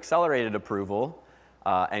approved under accelerated approval,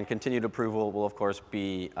 and continued approval will, of course,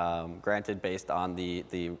 be granted based on the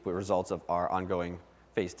results of our ongoing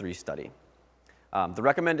phase 3 study. The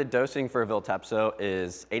recommended dosing for Viltepso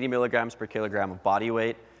is 80 milligrams per kilogram of body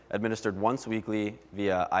weight, administered once weekly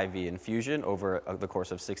via IV infusion over the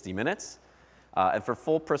course of 60 minutes. And for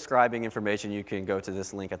full prescribing information, you can go to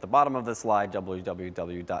this link at the bottom of the slide,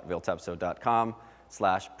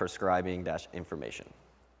 www.viltepso.com/prescribing-information.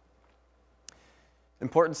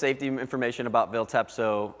 Important safety information about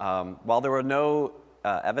Viltepso. While there were no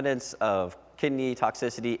evidence of kidney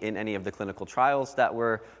toxicity in any of the clinical trials that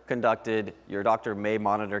were conducted, your doctor may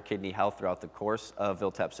monitor kidney health throughout the course of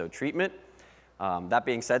Viltepso treatment. That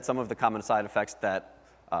being said, some of the common side effects that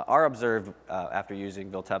are observed after using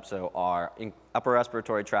Viltepso are upper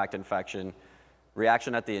respiratory tract infection,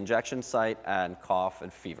 reaction at the injection site, and cough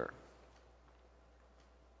and fever.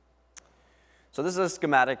 So this is a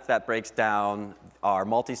schematic that breaks down our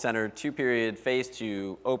multi-center 2-period phase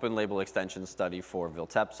 2 open label extension study for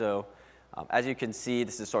Viltepso. As you can see,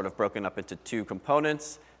 this is sort of broken up into 2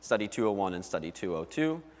 components, Study 201 and Study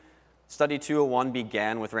 202. Study 201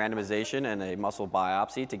 began with randomization and a muscle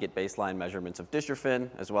biopsy to get baseline measurements of dystrophin,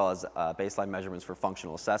 as well as baseline measurements for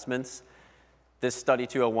functional assessments. This Study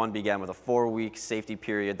 201 began with a 4-week safety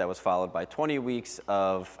period that was followed by 20 weeks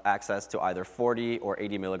of access to either 40 or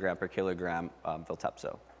 80 milligram per kilogram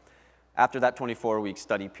Viltepso. After that 24-week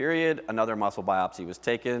study period, another muscle biopsy was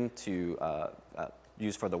taken to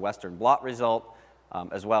use for the Western blot result,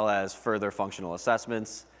 as well as further functional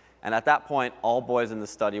assessments. And at that point, all boys in the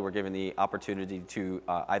study were given the opportunity to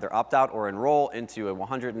either opt out or enroll into a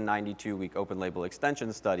 192-week open label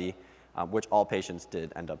extension study, which all patients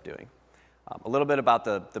did end up doing. A little bit about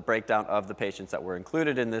the breakdown of the patients that were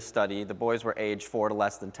included in this study. The boys were aged 4 to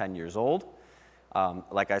less than 10 years old.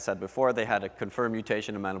 Like I said before, they had a confirmed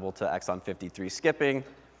mutation amenable to exon 53 skipping,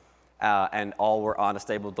 and all were on a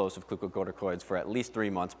stable dose of glucocorticoids for at least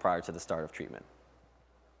 3 months prior to the start of treatment.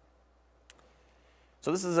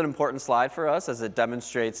 So this is an important slide for us as it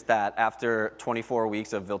demonstrates that after 24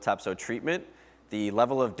 weeks of Viltepso treatment, the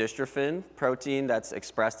level of dystrophin protein that's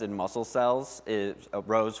expressed in muscle cells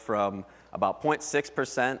rose from about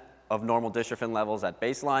 0.6% of normal dystrophin levels at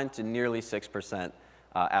baseline to nearly 6%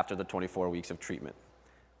 after the 24 weeks of treatment.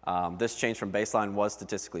 This change from baseline was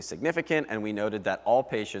statistically significant, and we noted that all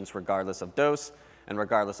patients, regardless of dose and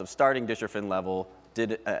regardless of starting dystrophin level,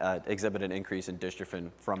 did exhibit an increase in dystrophin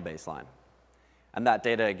from baseline. And that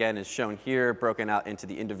data, again, is shown here, broken out into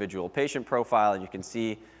the individual patient profile. And you can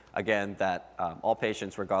see, again, that all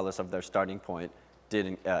patients, regardless of their starting point,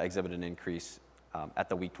 did exhibit an increase at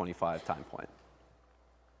the week 25 time point.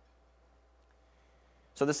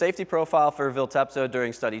 So the safety profile for Viltepso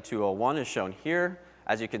during study 201 is shown here.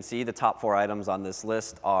 As you can see, the top 4 items on this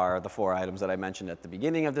list are the 4 items that I mentioned at the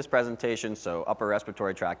beginning of this presentation. So upper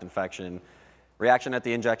respiratory tract infection, reaction at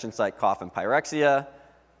the injection site, cough, and pyrexia.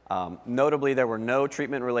 Notably, there were no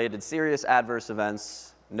treatment-related serious adverse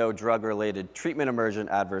events, no drug-related treatment-emergent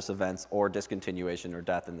adverse events, or discontinuation or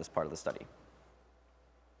death in this part of the study.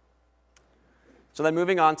 So then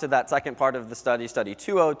moving on to that second part of the study, study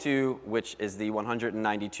 202, which is the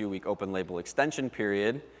 192-week open-label extension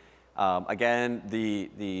period. Again,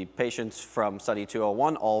 the patients from study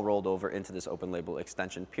 201 all rolled over into this open-label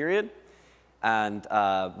extension period. And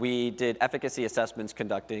we did efficacy assessments,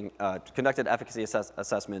 conducted efficacy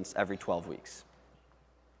assessments every 12 weeks.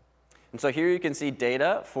 And so here you can see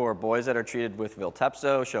data for boys that are treated with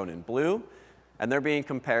Viltepso, shown in blue, and they're being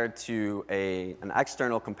compared to an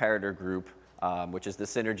external comparator group, which is the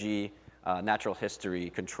Synergy natural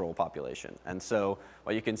history control population. And so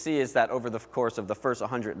what you can see is that over the course of the first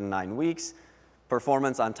 109 weeks,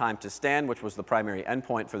 performance on time to stand, which was the primary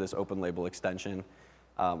endpoint for this open label extension,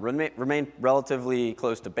 remained relatively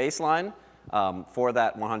close to baseline for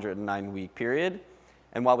that 109-week period.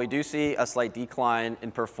 And while we do see a slight decline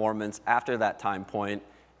in performance after that time point,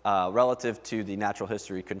 relative to the natural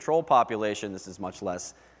history control population, this is much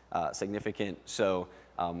less significant. So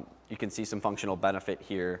you can see some functional benefit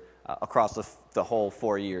here across the whole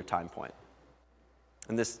 4-year time point.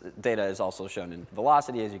 And this data is also shown in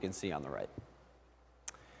velocity, as you can see on the right.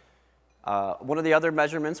 One of the other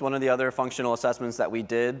measurements, one of the other functional assessments that we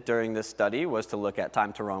did during this study was to look at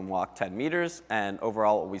time to run walk 10 meters. And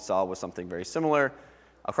overall, what we saw was something very similar.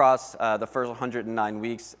 Across the first 109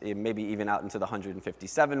 weeks, maybe even out into the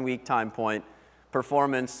 157-week time point,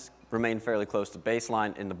 performance remained fairly close to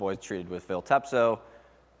baseline in the boys treated with Viltepso,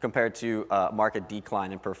 compared to a marked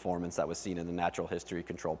decline in performance that was seen in the natural history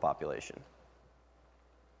control population.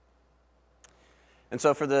 And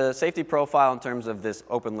so for the safety profile in terms of this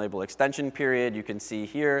open label extension period, you can see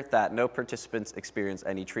here that no participants experienced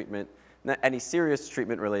any serious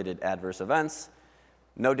treatment-related adverse events,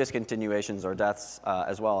 no discontinuations or deaths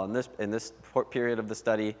as well in this period of the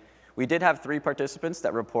study. We did have 3 participants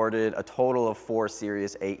that reported a total of 4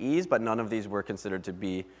 serious AEs, but none of these were considered to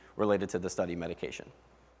be related to the study medication.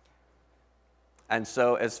 And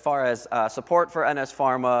so as far as support for NS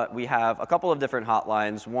Pharma, we have a couple of different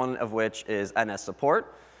hotlines, one of which is NS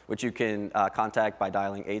Support, which you can contact by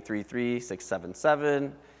dialing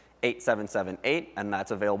 833-677-8778, and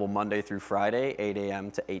that's available Monday through Friday, 8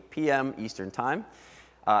 a.m. to 8 p.m. Eastern Time.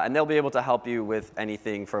 And they'll be able to help you with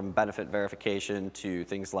anything from benefit verification to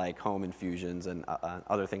things like home infusions and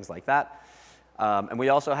other things like that. And we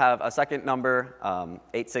also have a second number,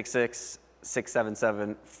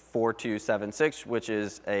 866-677-4276, which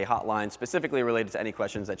is a hotline specifically related to any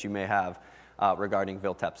questions that you may have regarding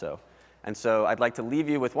Viltepso. And so I'd like to leave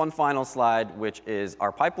you with one final slide, which is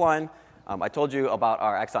our pipeline. I told you about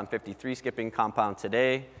our exon 53 skipping compound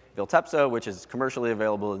today, Viltepso, which is commercially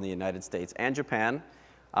available in the United States and Japan.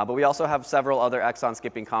 But we also have several other exon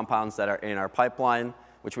skipping compounds that are in our pipeline,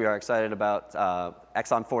 which we are excited about.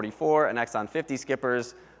 Exon 44 and exon 50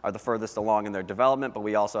 skippers are the furthest along in their development, but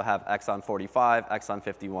we also have exon 45, exon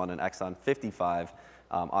 51, and exon 55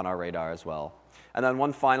 on our radar as well. And then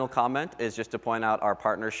one final comment is just to point out our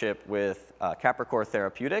partnership with Capricor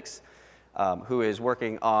Therapeutics, who is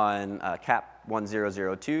working on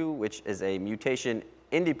CAP1002, which is a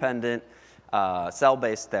mutation-independent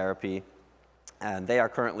cell-based therapy. And they are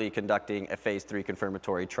currently conducting a phase 3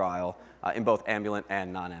 confirmatory trial in both ambulant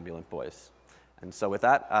and non-ambulant boys. And so with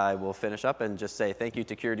that, I will finish up and just say thank you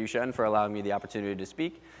to Cure Duchenne for allowing me the opportunity to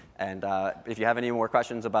speak. And if you have any more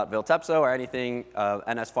questions about Viltepso or anything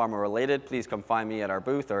NS Pharma related, please come find me at our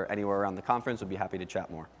booth or anywhere around the conference. We'll be happy to chat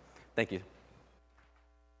more. Thank you.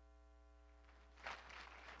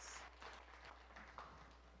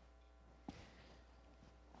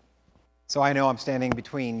 So I know I'm standing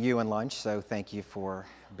between you and lunch, so thank you for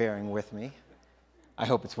bearing with me. I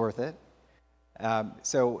hope it's worth it.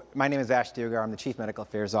 So my name is Ash Dugar. I'm the Chief Medical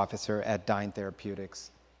Affairs Officer at Dyne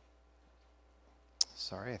Therapeutics.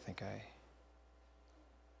 Sorry,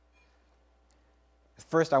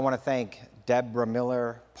 First, I want to thank Deborah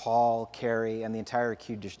Miller, Paul, Carrie, and the entire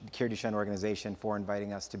Cure Duchenne organization for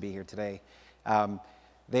inviting us to be here today.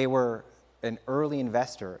 They were an early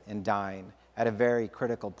investor in Dyne at a very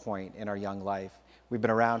critical point in our young life. We've been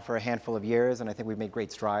around for a handful of years, and I think we've made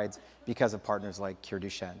great strides because of partners like Cure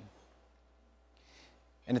Duchenne.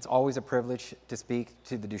 And it's always a privilege to speak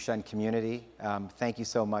to the Duchenne community. Thank you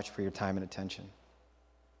so much for your time and attention.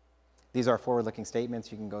 These are forward-looking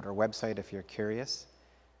statements. You can go to our website if you're curious.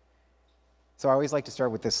 So I always like to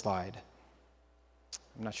start with this slide.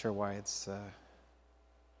 I'm not sure why it's...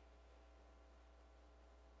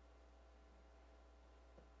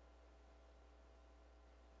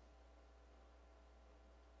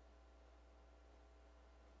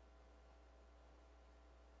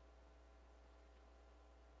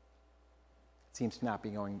 Seems to not be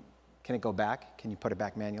going. Can it go back? Can you put it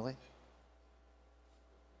back manually?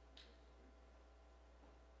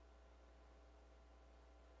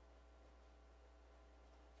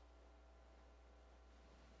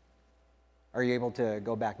 Are you able to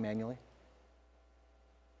go back manually?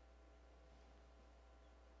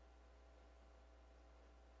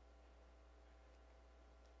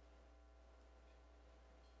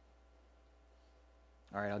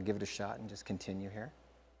 All right, I'll give it a shot and just continue here.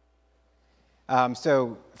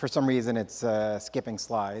 So for some reason, it's skipping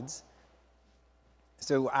slides.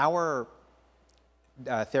 So our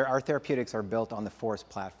therapeutics are built on the FORCE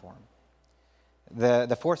platform.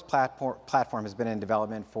 The FORCE platform has been in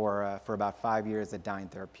development for about 5 years at Dyne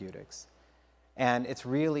Therapeutics. And it's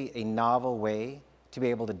really a novel way to be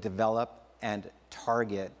able to develop and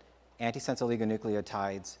target antisense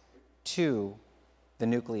oligonucleotides to the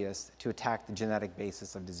nucleus to attack the genetic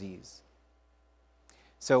basis of disease.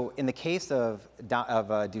 So in the case of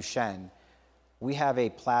Duchenne, we have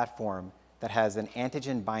a platform that has an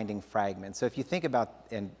antigen-binding fragment. So if you think about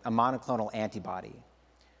a monoclonal antibody,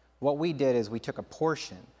 what we did is we took a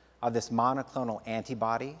portion of this monoclonal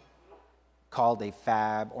antibody called a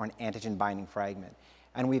Fab, or an antigen-binding fragment,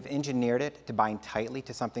 and we've engineered it to bind tightly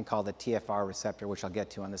to something called the TFR receptor, which I'll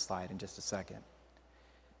get to on this slide in just a second.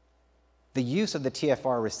 The use of the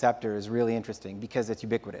TFR receptor is really interesting because it's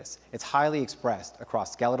ubiquitous. It's highly expressed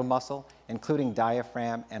across skeletal muscle, including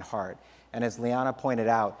diaphragm and heart. And as Liana pointed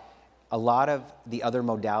out, a lot of the other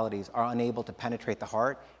modalities are unable to penetrate the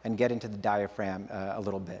heart and get into the diaphragm a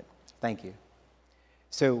little bit. Thank you.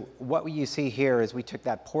 So what you see here is we took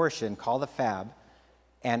that portion called the Fab,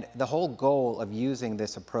 and the whole goal of using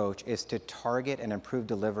this approach is to target and improve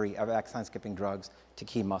delivery of exon-skipping drugs to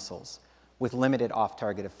key muscles with limited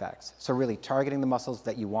off-target effects. So really targeting the muscles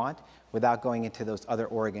that you want without going into those other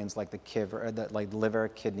organs like the liver,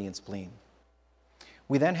 kidney, and spleen.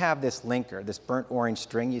 We then have this linker, this burnt orange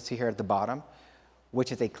string you see here at the bottom,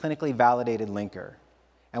 which is a clinically validated linker.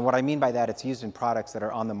 And what I mean by that, it's used in products that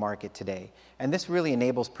are on the market today. And this really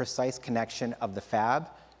enables precise connection of the Fab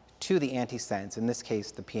to the antisense, in this case,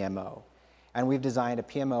 the PMO. And we've designed a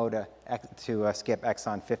PMO to skip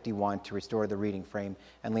exon 51 to restore the reading frame,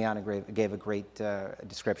 and Liana gave a great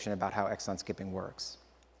description about how exon skipping works.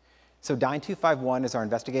 So DYNE-251 is our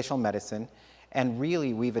investigational medicine, and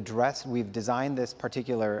really we've designed this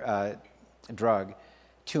particular drug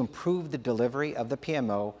to improve the delivery of the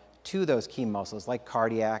PMO to those key muscles like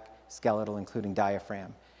cardiac, skeletal, including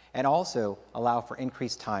diaphragm, and also allow for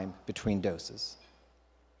increased time between doses.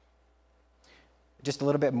 Just a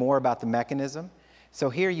little bit more about the mechanism.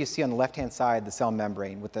 So here you see on the left-hand side the cell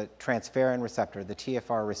membrane with the transferrin receptor, the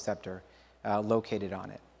TFR receptor, located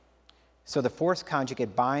on it. So the force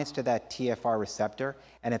conjugate binds to that TFR receptor,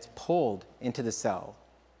 and it's pulled into the cell.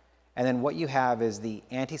 And then what you have is the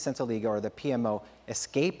antisense oligo, or the PMO,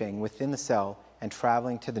 escaping within the cell and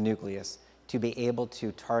traveling to the nucleus to be able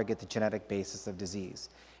to target the genetic basis of disease.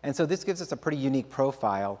 And so this gives us a pretty unique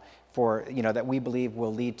profile for, that we believe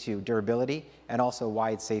will lead to durability and also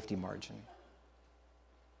wide safety margin.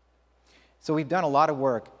 So we've done a lot of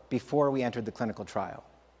work before we entered the clinical trial.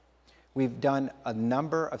 We've done a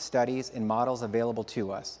number of studies in models available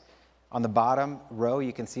to us. On the bottom row,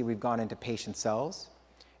 you can see we've gone into patient cells.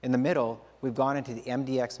 In the middle, we've gone into the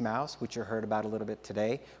MDX mouse, which you heard about a little bit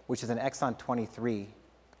today, which is an exon 23,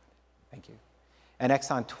 thank you, an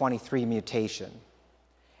exon 23 mutation.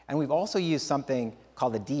 And we've also used something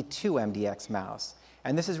called the D2 MDX mouse.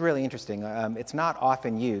 And this is really interesting. It's not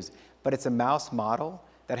often used, but it's a mouse model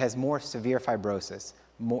that has more severe fibrosis.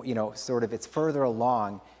 It's further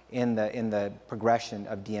along in the progression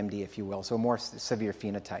of DMD, if you will, so a more severe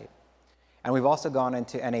phenotype. And we've also gone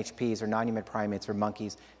into NHPs, or non-human primates, or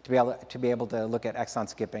monkeys, to be able to look at exon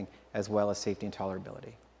skipping as well as safety and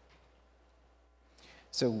tolerability.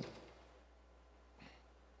 So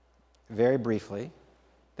very briefly,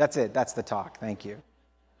 that's it. That's the talk. Thank you.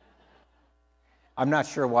 I'm not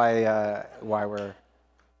sure why we're...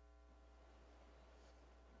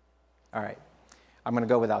 All right, I'm going to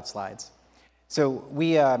go without slides. So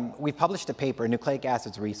we published a paper, Nucleic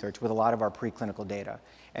Acids Research, with a lot of our preclinical data.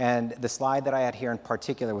 And the slide that I had here in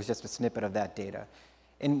particular was just a snippet of that data.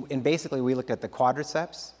 And basically, we looked at the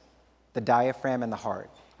quadriceps, the diaphragm, and the heart.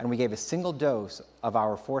 And we gave a single dose of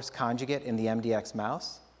our force conjugate in the MDX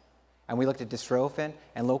mouse. And we looked at dystrophin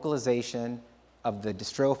and localization of the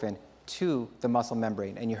dystrophin to the muscle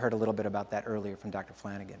membrane. And you heard a little bit about that earlier from Dr.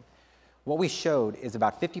 Flanagan. What we showed is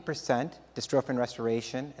about 50% dystrophin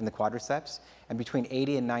restoration in the quadriceps and between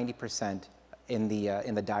 80 and 90% in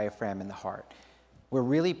the diaphragm and the heart. We're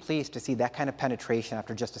really pleased to see that kind of penetration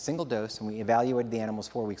after just a single dose, and we evaluated the animals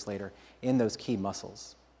 4 weeks later in those key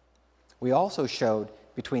muscles. We also showed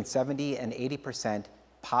between 70 and 80%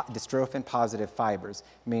 dystrophin-positive fibers,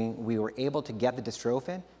 meaning we were able to get the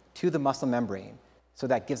dystrophin to the muscle membrane, so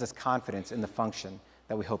that gives us confidence in the function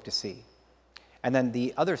that we hope to see. And then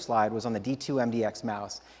the other slide was on the D2-MDX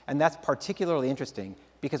mouse, and that's particularly interesting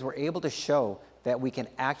because we're able to show that we can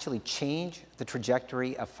actually change the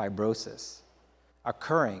trajectory of fibrosis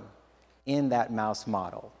occurring in that mouse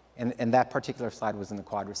model. And that particular slide was in the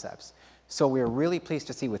quadriceps. So we're really pleased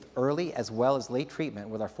to see with early as well as late treatment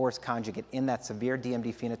with our force conjugate in that severe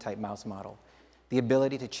DMD phenotype mouse model, the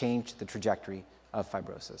ability to change the trajectory of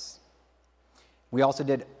fibrosis. We also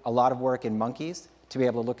did a lot of work in monkeys to be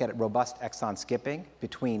able to look at robust exon skipping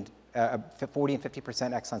between 40 and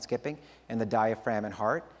 50% exon skipping in the diaphragm and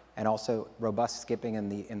heart, and also robust skipping in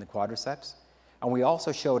the quadriceps. And we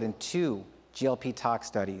also showed in 2 GLP tox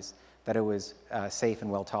studies that it was safe and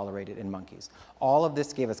well tolerated in monkeys. All of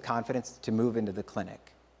this gave us confidence to move into the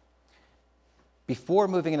clinic. Before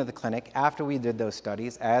moving into the clinic, after we did those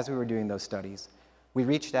studies, as we were doing those studies, we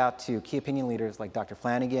reached out to key opinion leaders like Dr.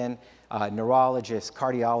 Flanagan, neurologists,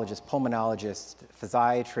 cardiologists, pulmonologists,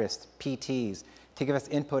 physiatrists, PTs, to give us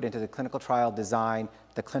input into the clinical trial design,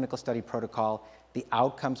 the clinical study protocol, the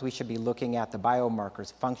outcomes we should be looking at, the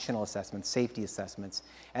biomarkers, functional assessments, safety assessments,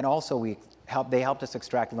 and also they helped us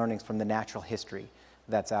extract learnings from the natural history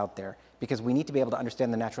that's out there, because we need to be able to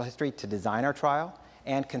understand the natural history to design our trial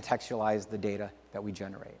and contextualize the data that we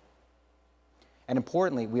generate. And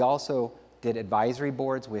importantly, we also did advisory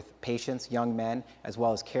boards with patients, young men, as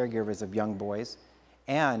well as caregivers of young boys,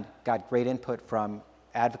 and got great input from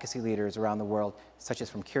advocacy leaders around the world, such as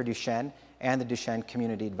from Cure Duchenne and the Duchenne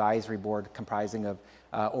Community Advisory Board, comprising of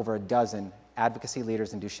over a dozen advocacy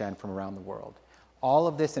leaders in Duchenne from around the world. All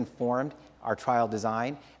of this informed our trial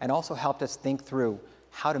design and also helped us think through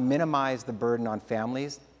how to minimize the burden on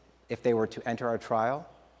families if they were to enter our trial,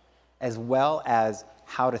 as well as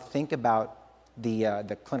how to think about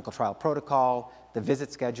the clinical trial protocol, the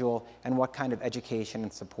visit schedule, and what kind of education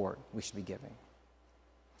and support we should be giving.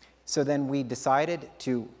 So then we decided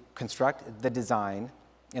to construct the design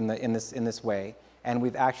in this way, and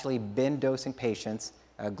we've actually been dosing patients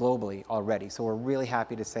globally already. So we're really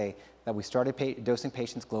happy to say that we started dosing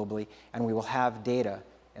patients globally, and we will have data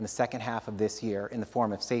in the second half of this year in the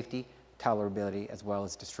form of safety, tolerability, as well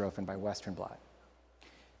as dystrophin by Western blot.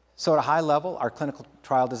 So at a high level, our clinical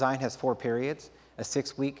trial design has 4 periods, a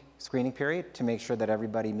 6-week screening period to make sure that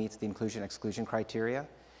everybody meets the inclusion-exclusion criteria,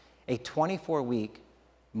 a 24-week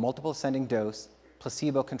multiple ascending dose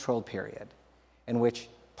placebo-controlled period in which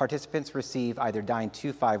participants receive either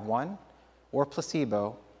DYNE-251 or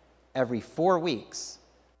placebo every 4 weeks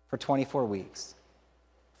for 24 weeks,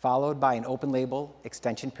 followed by an open-label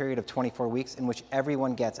extension period of 24 weeks in which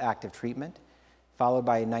everyone gets active treatment, followed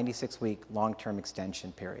by a 96-week long-term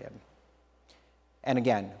extension period. And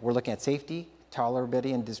again, we're looking at safety,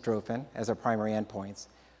 tolerability, and dystrophin as our primary endpoints,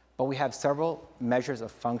 but we have several measures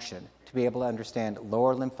of function to be able to understand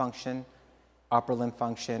lower limb function, upper limb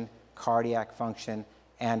function, cardiac function,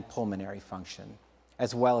 and pulmonary function,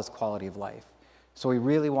 as well as quality of life. So we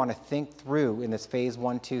really want to think through in this phase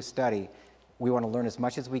 1/2 study, we want to learn as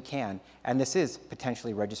much as we can, and this is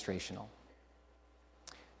potentially registrational.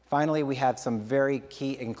 Finally, we have some very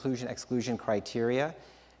key inclusion-exclusion criteria.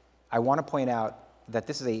 I want to point out that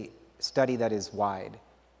this is a study that is wide.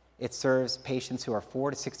 It serves patients who are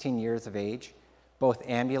 4 to 16 years of age, both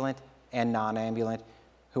ambulant and non-ambulant,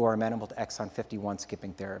 who are amenable to exon 51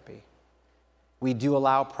 skipping therapy. We do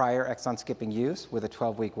allow prior exon skipping use with a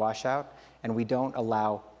 12-week washout, and we don't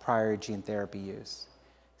allow prior gene therapy use.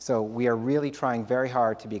 So we are really trying very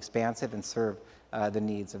hard to be expansive and serve the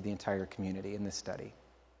needs of the entire community in this study.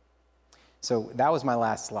 So that was my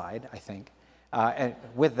last slide, I think. And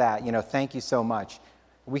with that, thank you so much.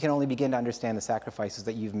 We can only begin to understand the sacrifices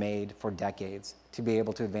that you've made for decades to be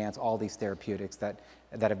able to advance all these therapeutics that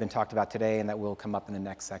have been talked about today and that will come up in the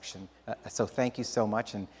next section. So thank you so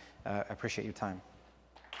much, and I appreciate your time.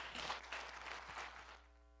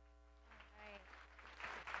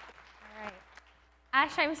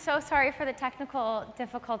 Ash, I'm so sorry for the technical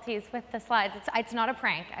difficulties with the slides. It's not a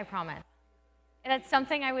prank, I promise. That's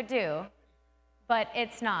something I would do, but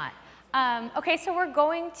it's not. Okay, so we're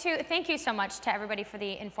going to, thank you so much to everybody for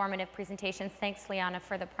the informative presentations. Thanks, Liana,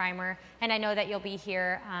 for the primer. And I know that you'll be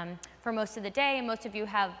here for most of the day, and most of you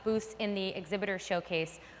have booths in the exhibitor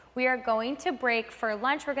showcase. We are going to break for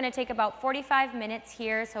lunch. We're going to take about 45 minutes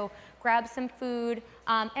here, so grab some food.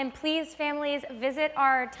 And please, families, visit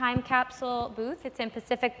our time capsule booth. It's in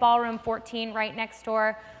Pacific Ballroom 14 right next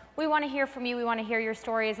door. We want to hear from you. We want to hear your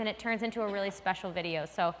stories, and it turns into a really special video.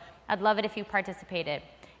 So I'd love it if you participated.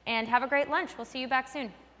 And have a great lunch. We'll see you back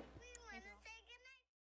soon.